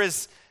fact, there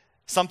is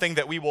something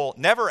that we will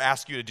never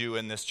ask you to do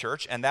in this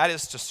church, and that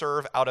is to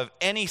serve out of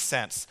any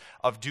sense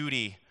of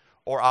duty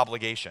or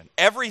obligation.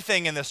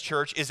 Everything in this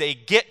church is a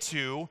get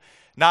to,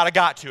 not a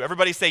got to.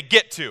 Everybody say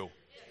get to.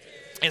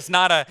 It's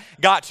not a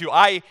got to.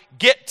 I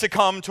get to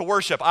come to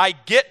worship. I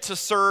get to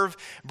serve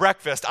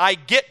breakfast. I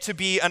get to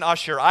be an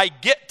usher. I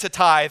get to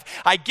tithe.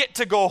 I get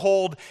to go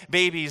hold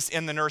babies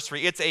in the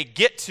nursery. It's a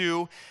get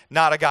to,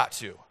 not a got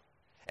to.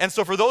 And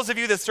so for those of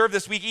you that served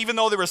this week, even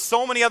though there were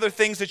so many other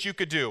things that you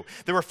could do,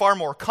 they were far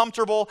more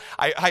comfortable.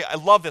 I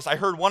love this. I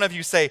heard one of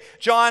you say,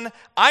 John,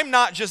 I'm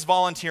not just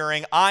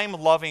volunteering, I'm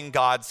loving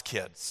God's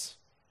kids.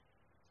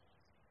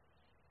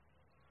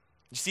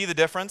 You see the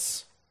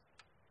difference?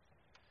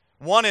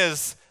 One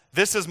is,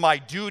 this is my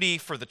duty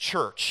for the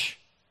church.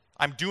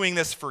 I'm doing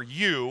this for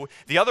you.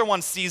 The other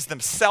one sees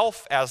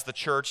themselves as the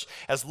church,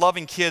 as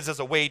loving kids as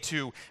a way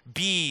to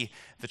be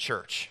the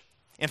church.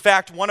 In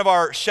fact, one of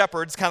our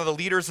shepherds, kind of the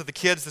leaders of the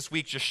kids this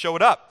week, just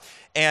showed up.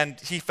 And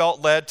he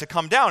felt led to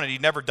come down. And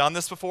he'd never done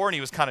this before, and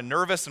he was kind of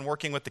nervous and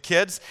working with the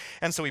kids.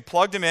 And so we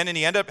plugged him in, and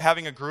he ended up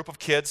having a group of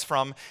kids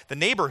from the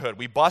neighborhood.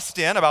 We bussed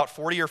in about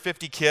 40 or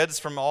 50 kids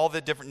from all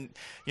the different,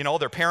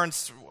 their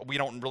parents, we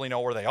don't really know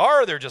where they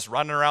are. They're just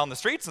running around the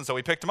streets. And so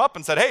we picked them up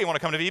and said, hey, you want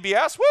to come to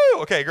VBS?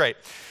 Woo! Okay, great.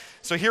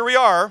 So here we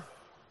are.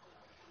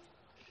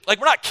 Like,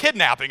 we're not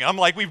kidnapping them.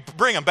 Like, we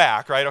bring them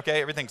back, right?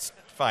 Okay, everything's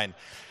fine.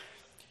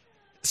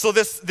 So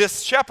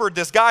this shepherd,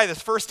 this guy, this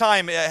first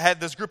time had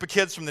this group of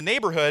kids from the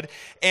neighborhood,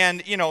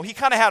 and, he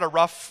kind of had a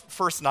rough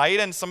first night,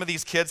 and some of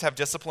these kids have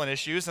discipline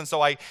issues, and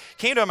so I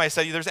came to him, I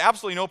said, there's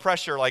absolutely no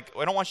pressure, like,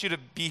 I don't want you to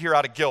be here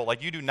out of guilt,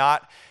 like, you do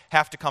not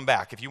have to come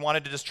back. If you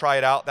wanted to just try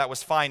it out, that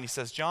was fine. He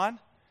says, John,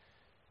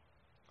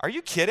 are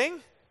you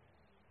kidding?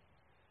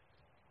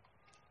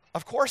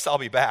 Of course I'll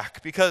be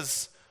back,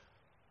 because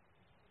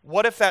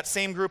what if that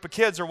same group of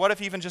kids, or what if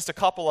even just a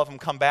couple of them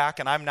come back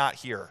and I'm not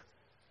here?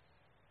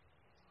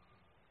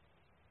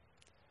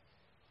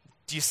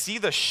 Do you see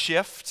the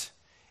shift?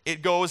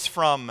 It goes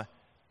from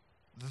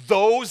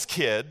those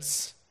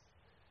kids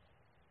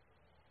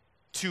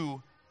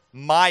to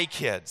my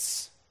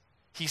kids.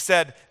 He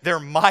said, they're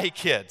my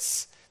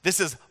kids.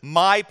 This is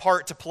my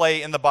part to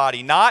play in the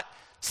body, not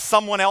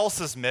someone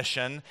else's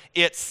mission.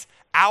 It's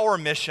our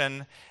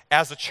mission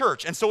as a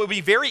church. And so it would be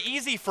very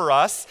easy for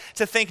us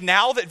to think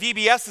now that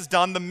VBS is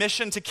done, the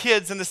mission to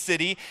kids in the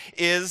city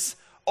is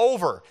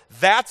over.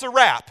 That's a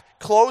wrap.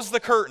 Close the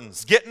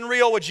curtains. Getting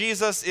real with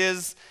Jesus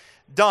is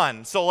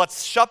done. So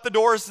let's shut the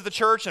doors to the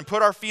church and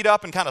put our feet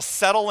up and kind of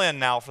settle in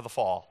now for the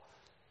fall.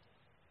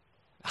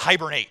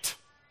 Hibernate.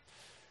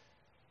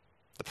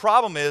 The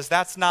problem is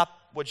that's not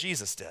what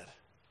Jesus did.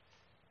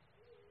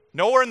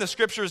 Nowhere in the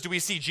scriptures do we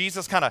see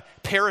Jesus kind of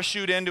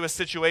parachute into a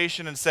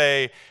situation and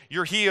say,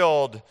 you're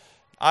healed.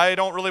 I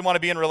don't really want to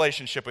be in a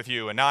relationship with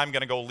you, and now I'm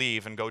going to go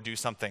leave and go do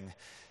something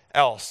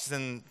else.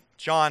 In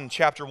John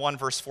chapter 1,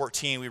 verse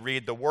 14, we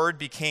read, the Word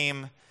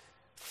became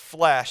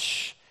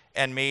flesh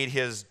and made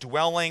his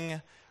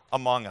dwelling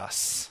among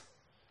us.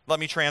 Let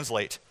me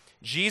translate.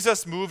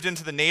 Jesus moved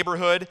into the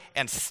neighborhood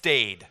and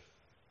stayed.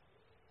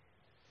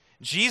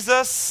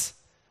 Jesus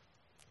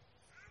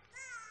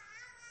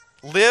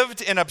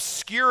lived in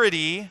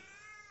obscurity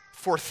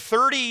for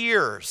 30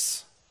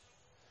 years,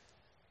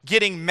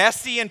 getting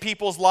messy in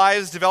people's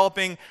lives,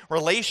 developing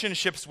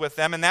relationships with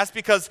them. And that's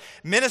because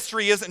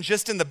ministry isn't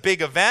just in the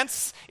big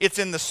events, it's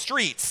in the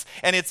streets,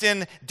 and it's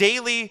in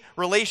daily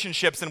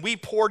relationships. And we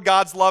poured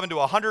God's love into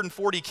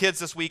 140 kids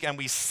this week, and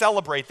we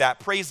celebrate that.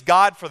 Praise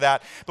God for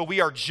that. But we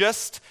are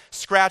just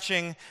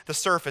scratching the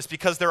surface,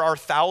 because there are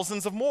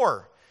thousands of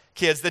more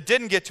kids that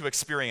didn't get to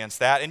experience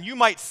that. And you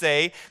might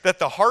say that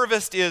the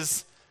harvest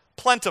is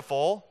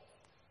plentiful,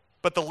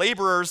 but the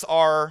laborers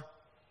are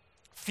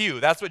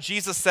few. That's what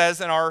Jesus says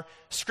in our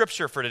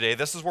scripture for today.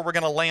 This is where we're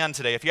going to land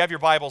today. If you have your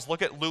Bibles,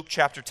 look at Luke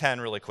chapter 10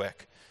 really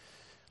quick.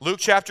 Luke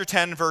chapter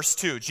 10, verse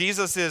 2.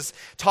 Jesus is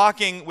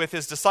talking with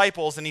his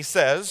disciples, and he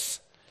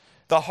says,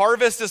 the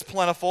harvest is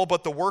plentiful,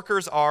 but the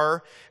workers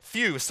are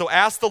few. So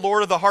ask the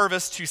Lord of the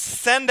harvest to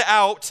send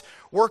out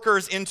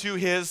workers into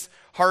his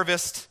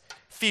harvest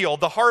field.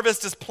 The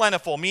harvest is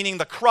plentiful, meaning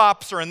the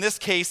crops, or in this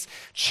case,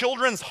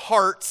 children's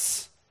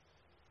hearts,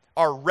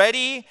 are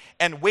ready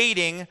and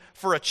waiting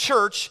for a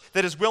church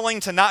that is willing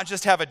to not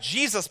just have a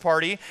Jesus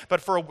party,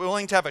 but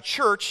willing to have a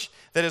church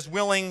that is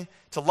willing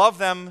to love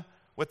them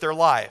with their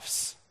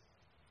lives.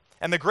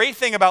 And the great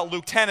thing about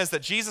Luke 10 is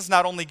that Jesus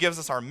not only gives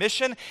us our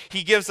mission,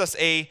 he gives us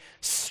a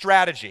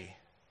strategy.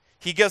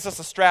 He gives us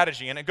a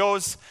strategy, and it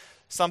goes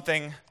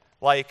something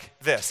like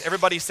this.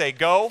 Everybody say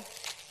go.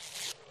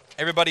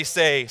 Everybody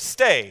say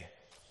stay.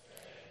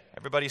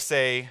 Everybody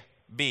say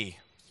be.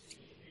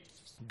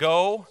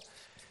 Go,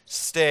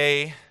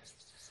 stay,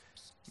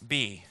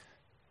 be.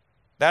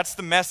 That's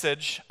the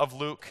message of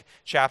Luke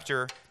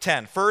chapter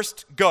 10.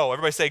 First, go.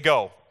 Everybody say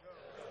go.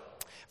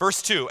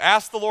 Verse 2,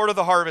 ask the Lord of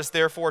the harvest,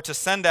 therefore, to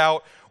send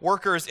out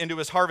workers into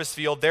his harvest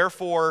field.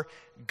 Therefore,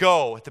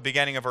 go, at the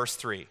beginning of verse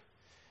 3.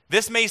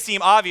 This may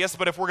seem obvious,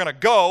 but if we're going to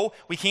go,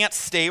 we can't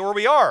stay where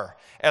we are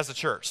as a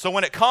church. So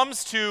when it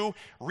comes to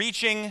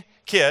reaching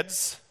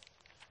kids,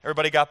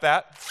 everybody got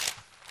that?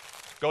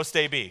 Go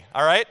stay B,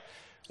 all right?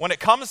 When it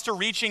comes to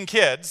reaching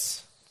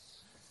kids,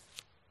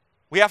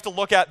 we have to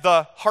look at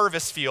the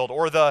harvest field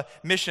or the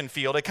mission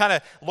field. It kind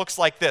of looks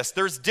like this.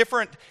 There's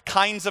different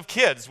kinds of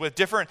kids with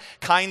different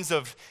kinds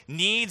of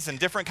needs and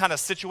different kind of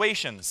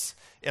situations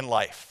in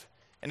life.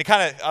 And it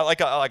kind of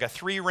like a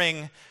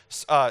three-ring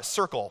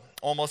circle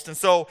almost. And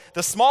so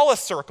the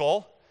smallest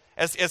circle,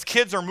 as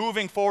kids are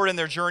moving forward in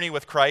their journey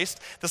with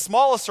Christ, the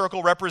smallest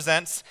circle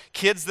represents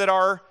kids that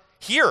are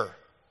here.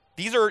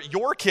 These are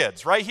your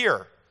kids right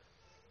here.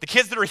 The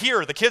kids that are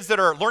here, the kids that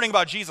are learning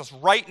about Jesus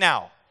right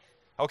now,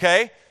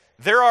 okay?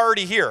 They're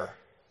already here.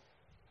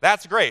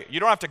 That's great. You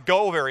don't have to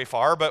go very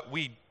far, but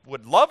we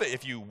would love it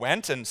if you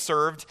went and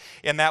served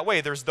in that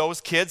way. There's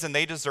those kids, and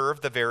they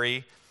deserve the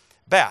very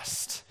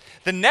best.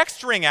 The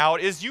next ring out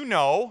is,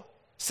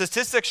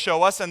 statistics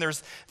show us, and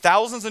there's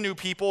thousands of new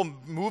people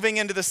moving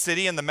into the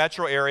city and the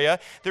metro area.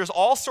 There's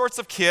all sorts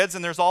of kids,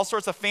 and there's all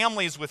sorts of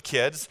families with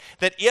kids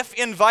that, if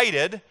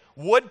invited,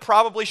 would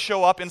probably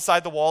show up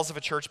inside the walls of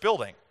a church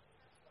building.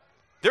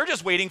 They're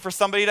just waiting for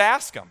somebody to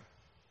ask them.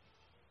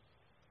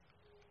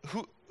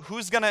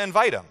 Who's going to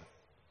invite them?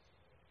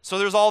 So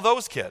there's all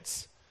those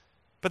kids.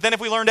 But then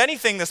if we learned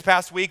anything this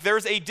past week,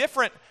 there's a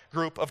different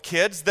group of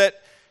kids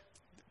that,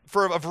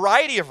 for a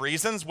variety of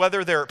reasons,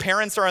 whether their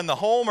parents are in the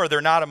home or they're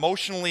not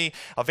emotionally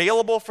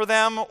available for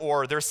them,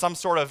 or there's some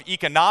sort of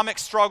economic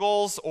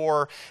struggles,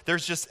 or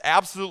there's just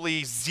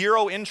absolutely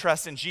zero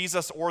interest in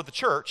Jesus or the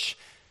church,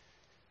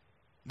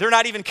 they're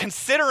not even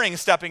considering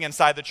stepping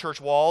inside the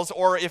church walls,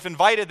 or if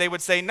invited, they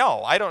would say,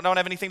 no, I don't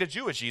have anything to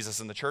do with Jesus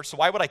in the church, so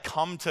why would I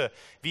come to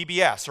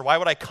VBS, or why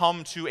would I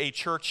come to a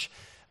church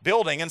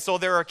building? And so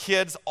there are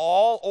kids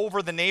all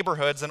over the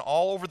neighborhoods and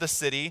all over the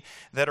city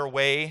that are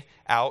way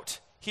out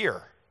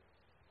here.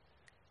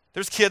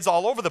 There's kids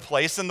all over the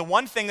place, and the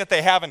one thing that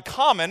they have in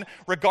common,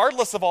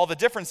 regardless of all the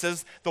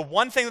differences, the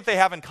one thing that they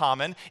have in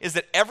common is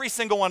that every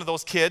single one of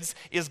those kids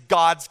is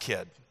God's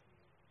kid,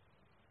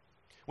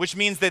 which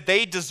means that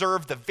they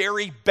deserve the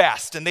very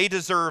best, and they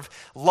deserve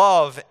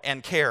love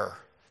and care.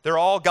 They're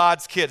all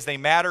God's kids. They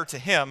matter to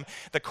Him.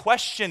 The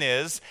question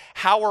is,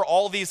 how are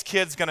all these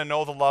kids going to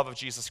know the love of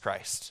Jesus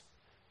Christ?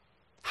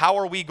 How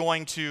are we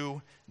going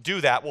to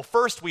do that? Well,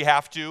 first we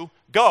have to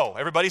go.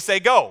 Everybody say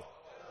go.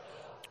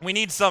 We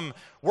need some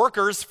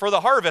workers for the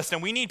harvest,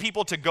 and we need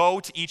people to go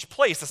to each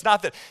place. It's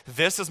not that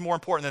this is more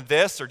important than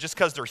this, or just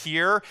because they're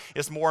here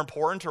is more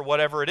important, or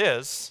whatever it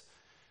is.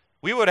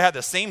 We would have had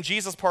the same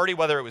Jesus party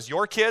whether it was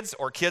your kids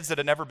or kids that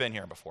had never been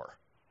here before,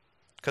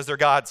 because they're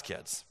God's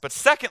kids. But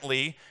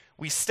secondly,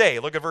 we stay.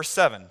 Look at verse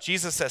 7.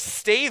 Jesus says,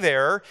 stay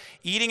there,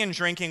 eating and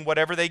drinking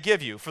whatever they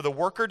give you, for the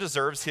worker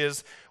deserves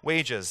his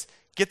wages.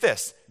 Get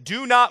this,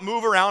 do not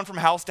move around from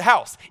house to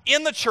house.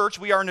 In the church,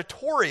 we are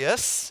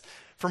notorious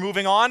for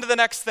moving on to the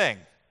next thing,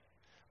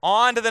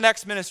 on to the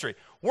next ministry.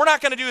 We're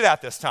not going to do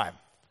that this time.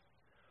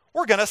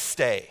 We're going to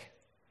stay.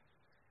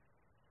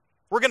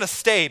 We're going to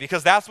stay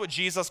because that's what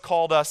Jesus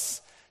called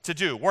us to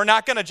do. We're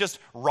not going to just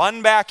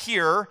run back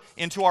here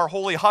into our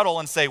holy huddle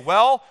and say,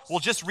 well, we'll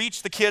just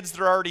reach the kids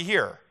that are already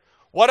here.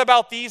 What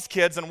about these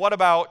kids, and what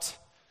about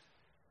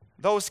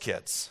those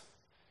kids?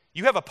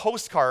 You have a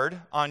postcard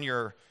on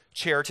your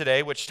chair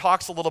today which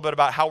talks a little bit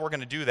about how we're going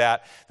to do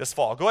that this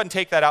fall. Go ahead and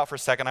take that out for a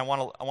second. I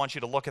want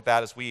you to look at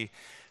that as we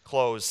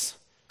close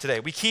today.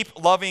 We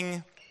keep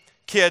loving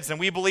kids, and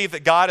we believe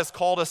that God has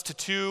called us to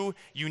two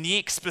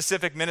unique,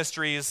 specific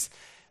ministries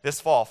this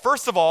fall.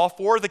 First of all,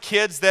 for the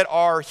kids that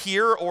are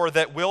here or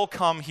that will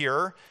come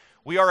here,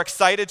 we are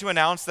excited to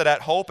announce that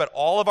at Hope, at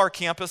all of our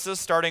campuses,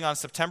 starting on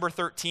September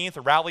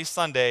 13th, Rally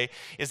Sunday,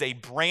 is a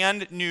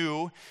brand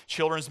new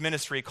children's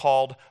ministry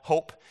called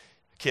Hope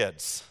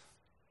Kids.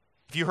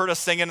 If you heard us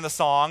singing in the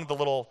song, the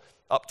little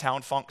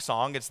Uptown Funk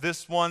song, it's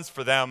this one's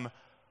for them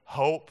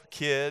Hope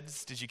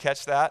Kids. Did you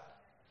catch that?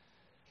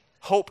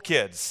 Hope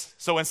Kids.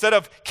 So instead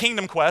of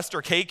Kingdom Quest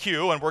or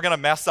KQ, and we're going to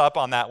mess up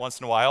on that once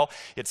in a while,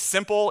 it's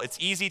simple, it's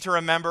easy to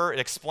remember, it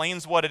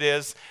explains what it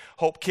is,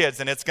 Hope Kids,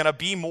 and it's going to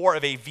be more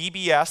of a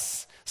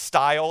VBS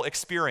style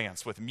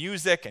experience with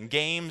music and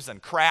games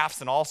and crafts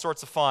and all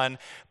sorts of fun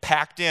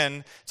packed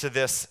in to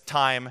this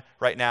time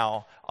right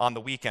now on the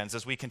weekends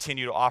as we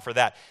continue to offer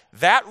that.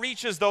 That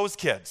reaches those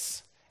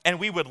kids, and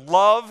we would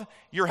love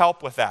your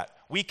help with that.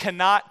 We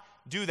cannot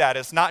do that.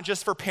 It's not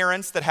just for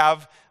parents that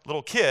have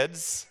little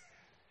kids.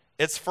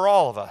 It's for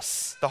all of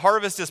us. The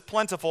harvest is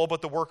plentiful,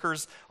 but the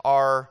workers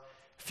are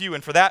few.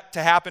 And for that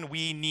to happen,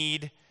 we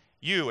need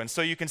you. And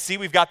so you can see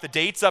we've got the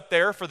dates up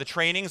there for the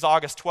trainings,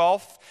 August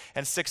 12th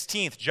and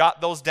 16th.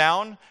 Jot those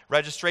down.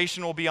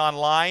 Registration will be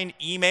online.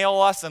 Email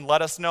us and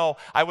let us know.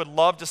 I would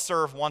love to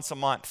serve once a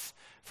month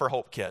for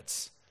Hope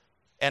Kids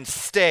and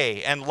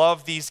stay and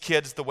love these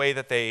kids the way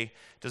that they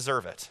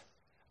deserve it.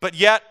 But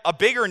yet, a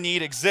bigger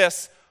need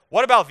exists.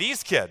 What about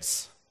these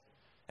kids?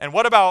 And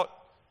what about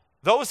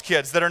those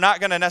kids that are not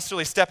going to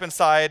necessarily step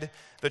inside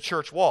the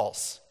church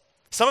walls?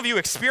 Some of you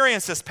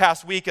experienced this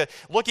past week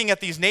looking at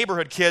these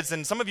neighborhood kids,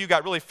 and some of you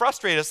got really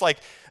frustrated. It's like,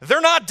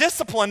 they're not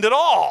disciplined at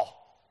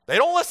all. They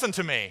don't listen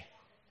to me.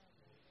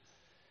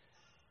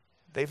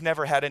 They've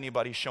never had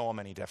anybody show them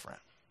any different.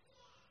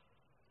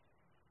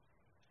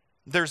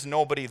 There's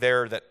nobody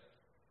there that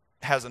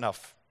has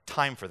enough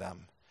time for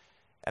them.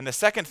 And the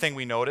second thing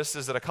we noticed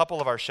is that a couple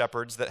of our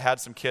shepherds that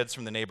had some kids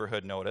from the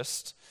neighborhood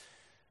noticed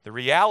the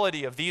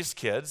reality of these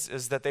kids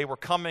is that they were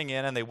coming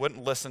in and they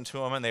wouldn't listen to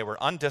them, and they were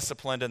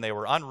undisciplined and they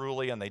were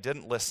unruly and they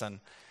didn't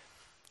listen.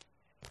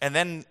 And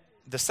then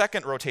the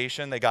second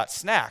rotation, they got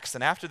snacks,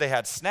 and after they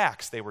had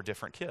snacks, they were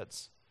different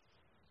kids.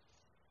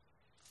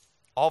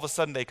 All of a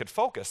sudden they could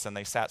focus and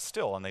they sat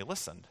still and they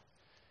listened.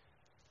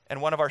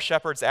 And one of our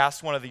shepherds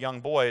asked one of the young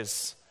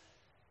boys,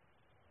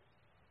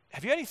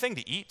 "Have you had anything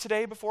to eat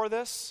today before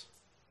this?"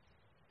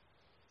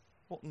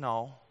 "Well,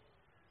 no."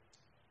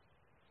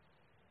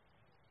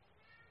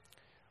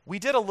 We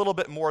did a little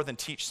bit more than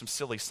teach some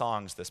silly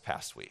songs this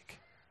past week.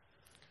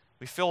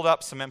 We filled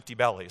up some empty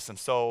bellies, and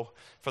so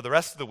for the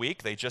rest of the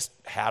week, they just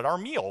had our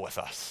meal with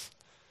us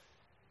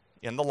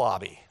in the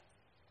lobby.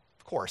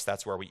 Of course,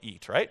 that's where we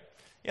eat, right?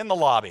 In the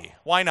lobby.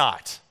 Why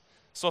not?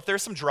 So if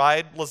there's some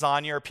dried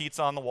lasagna or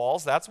pizza on the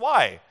walls, that's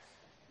why.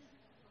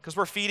 Because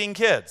we're feeding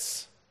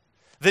kids.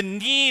 The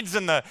needs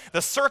and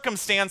the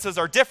circumstances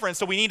are different,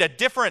 so we need a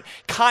different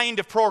kind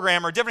of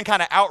program or different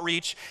kind of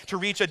outreach to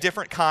reach a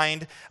different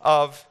kind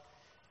of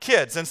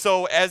kids. And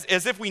so as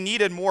if we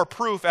needed more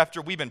proof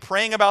after we've been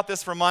praying about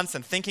this for months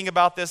and thinking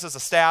about this as a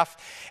staff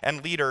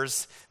and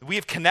leaders, we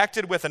have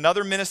connected with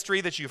another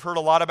ministry that you've heard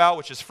a lot about,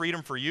 which is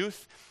Freedom for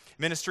Youth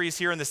Ministries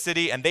here in the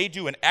city, and they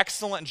do an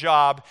excellent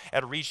job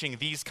at reaching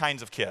these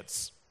kinds of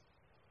kids.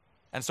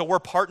 And so we're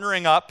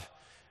partnering up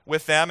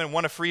with them, and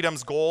one of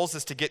Freedom's goals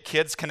is to get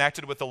kids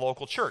connected with the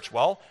local church.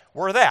 Well,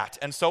 we're that,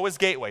 and so is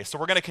Gateway. So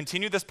we're going to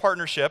continue this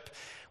partnership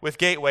with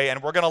Gateway,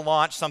 and we're going to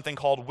launch something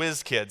called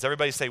Whiz Kids.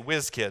 Everybody say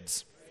Whiz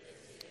Kids.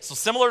 So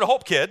similar to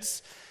Hope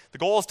Kids, the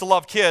goal is to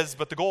love kids,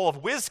 but the goal of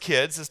Whiz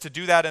Kids is to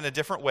do that in a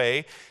different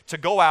way, to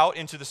go out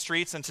into the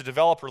streets and to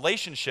develop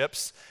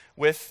relationships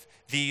with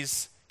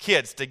these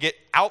kids, to get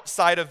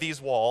outside of these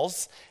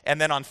walls.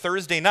 And then on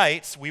Thursday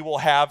nights, we will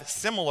have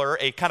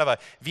a kind of a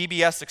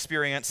VBS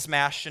experience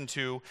smashed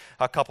into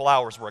a couple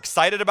hours. We're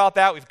excited about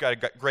that. We've got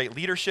a great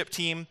leadership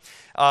team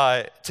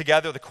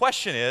together. The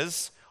question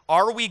is,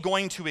 are we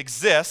going to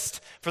exist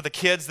for the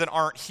kids that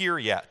aren't here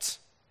yet?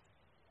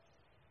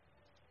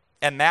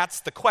 And that's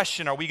the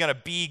question. Are we going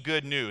to be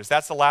good news?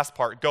 That's the last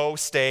part. Go,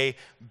 stay,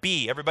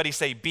 be. Everybody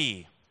say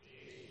be.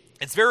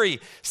 It's very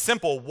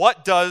simple.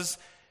 What does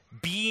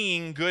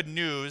being good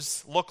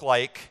news look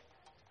like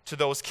to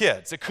those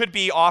kids? It could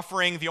be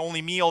offering the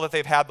only meal that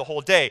they've had the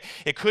whole day.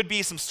 It could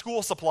be some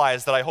school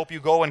supplies that I hope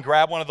you go and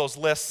grab one of those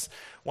lists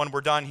when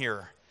we're done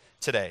here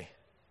today.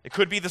 It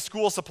could be the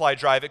school supply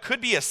drive. It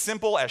could be as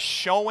simple as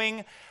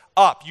showing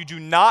up. You do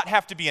not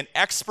have to be an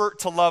expert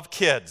to love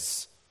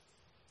kids.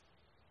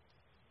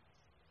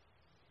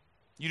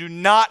 You do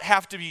not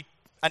have to be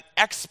an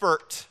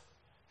expert.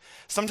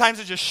 Sometimes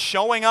it's just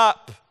showing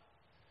up.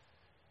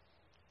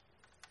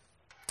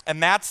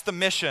 And that's the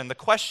mission. The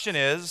question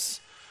is,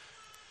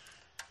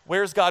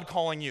 where's God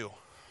calling you?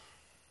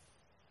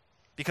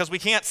 Because we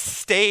can't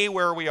stay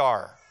where we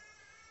are.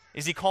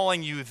 Is he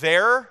calling you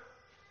there?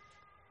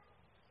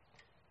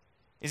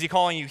 Is he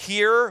calling you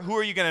here? Who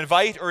are you going to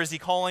invite? Or is he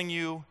calling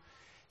you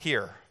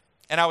here?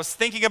 And I was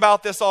thinking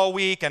about this all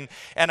week, and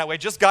I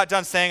just got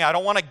done saying, I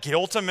don't want to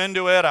guilt him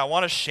into it. I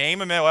want to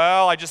shame him.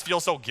 Well, I just feel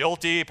so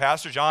guilty.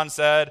 Pastor John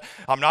said,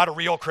 I'm not a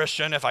real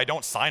Christian if I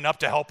don't sign up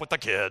to help with the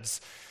kids.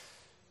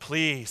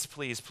 Please,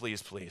 please,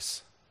 please,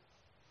 please.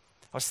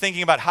 I was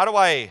thinking about how do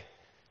I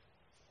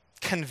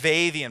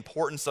convey the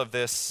importance of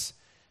this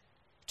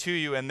to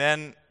you, and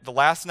then the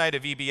last night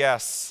of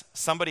VBS,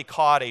 somebody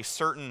caught a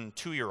certain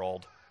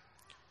 2-year-old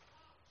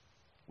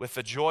with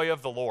the joy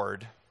of the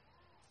Lord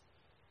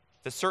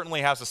that certainly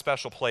has a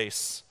special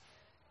place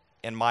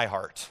in my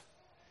heart.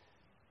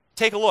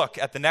 Take a look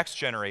at the next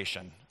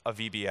generation of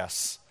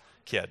VBS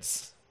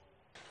kids.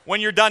 When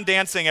you're done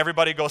dancing,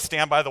 everybody go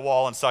stand by the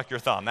wall and suck your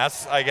thumb.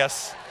 I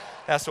guess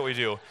that's what we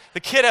do. The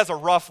kid has a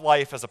rough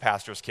life as a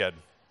pastor's kid,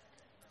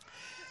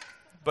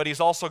 but he's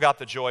also got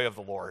the joy of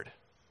the Lord.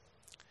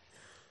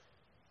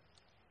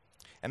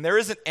 And there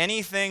isn't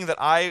anything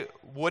that I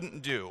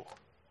wouldn't do,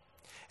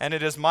 and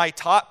it is my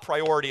top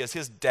priority as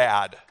his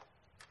dad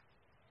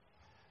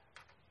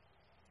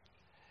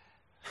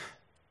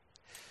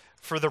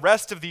for the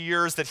rest of the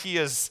years that he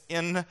is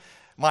in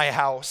my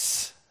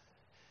house,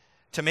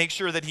 to make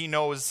sure that he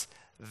knows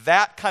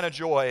that kind of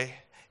joy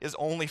is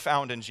only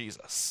found in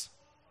Jesus,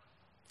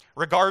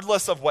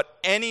 regardless of what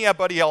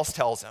anybody else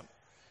tells him.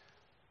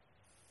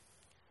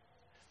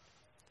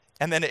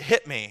 And then it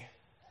hit me.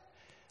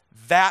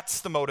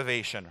 That's the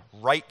motivation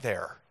right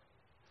there.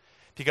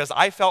 Because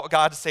I felt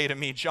God say to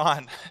me,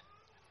 John,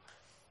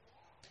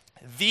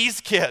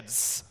 these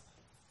kids,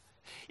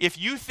 if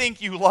you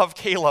think you love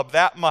Caleb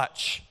that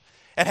much,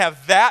 and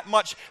have that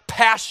much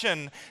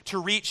passion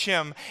to reach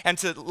him and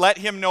to let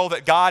him know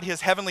that God,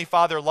 his heavenly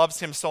Father, loves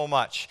him so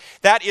much.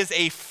 That is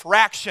a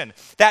fraction.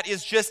 That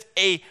is just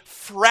a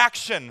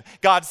fraction,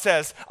 God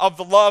says, of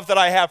the love that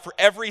I have for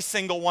every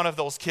single one of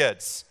those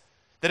kids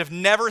that have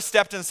never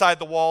stepped inside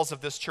the walls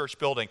of this church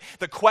building.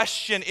 The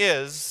question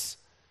is,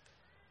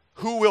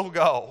 who will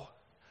go?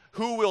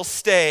 Who will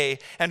stay?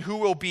 And who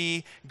will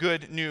be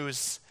good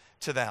news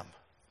to them?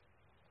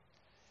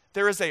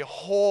 There is a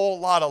whole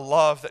lot of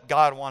love that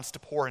God wants to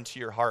pour into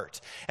your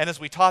heart. And as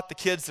we taught the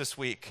kids this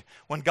week,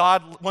 when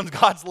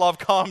God's love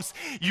comes,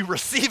 you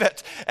receive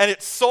it. And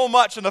it's so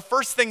much. And the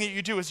first thing that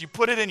you do is you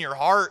put it in your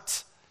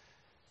heart.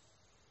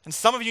 And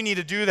some of you need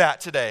to do that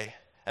today.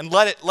 And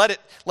let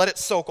it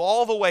soak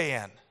all the way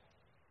in.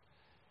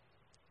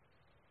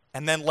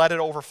 And then let it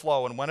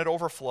overflow. And when it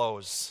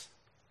overflows,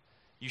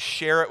 you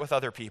share it with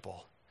other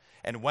people.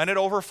 And when it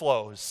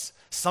overflows,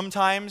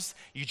 sometimes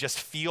you just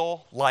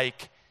feel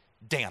like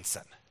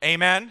dancing.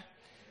 Amen?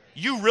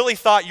 You really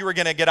thought you were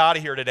going to get out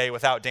of here today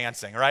without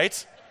dancing,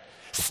 right?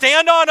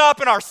 Stand on up,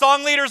 and our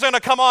song leaders are going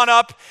to come on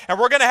up, and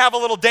we're going to have a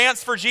little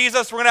dance for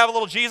Jesus. We're going to have a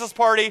little Jesus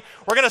party.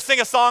 We're going to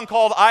sing a song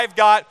called I've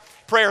Got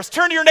Prayers.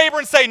 Turn to your neighbor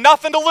and say,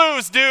 nothing to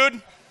lose,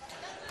 dude.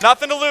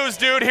 Nothing to lose,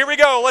 dude. Here we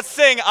go. Let's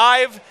sing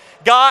I've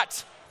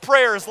Got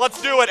Prayers. Let's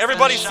do it.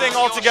 Everybody sing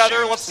all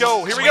together. Let's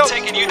go. Here we go. We're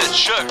taking you to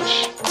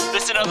church.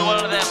 This is another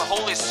one of them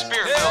Holy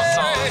Spirit filled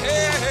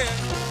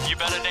songs. You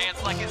better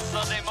dance like it's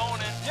Sunday morning.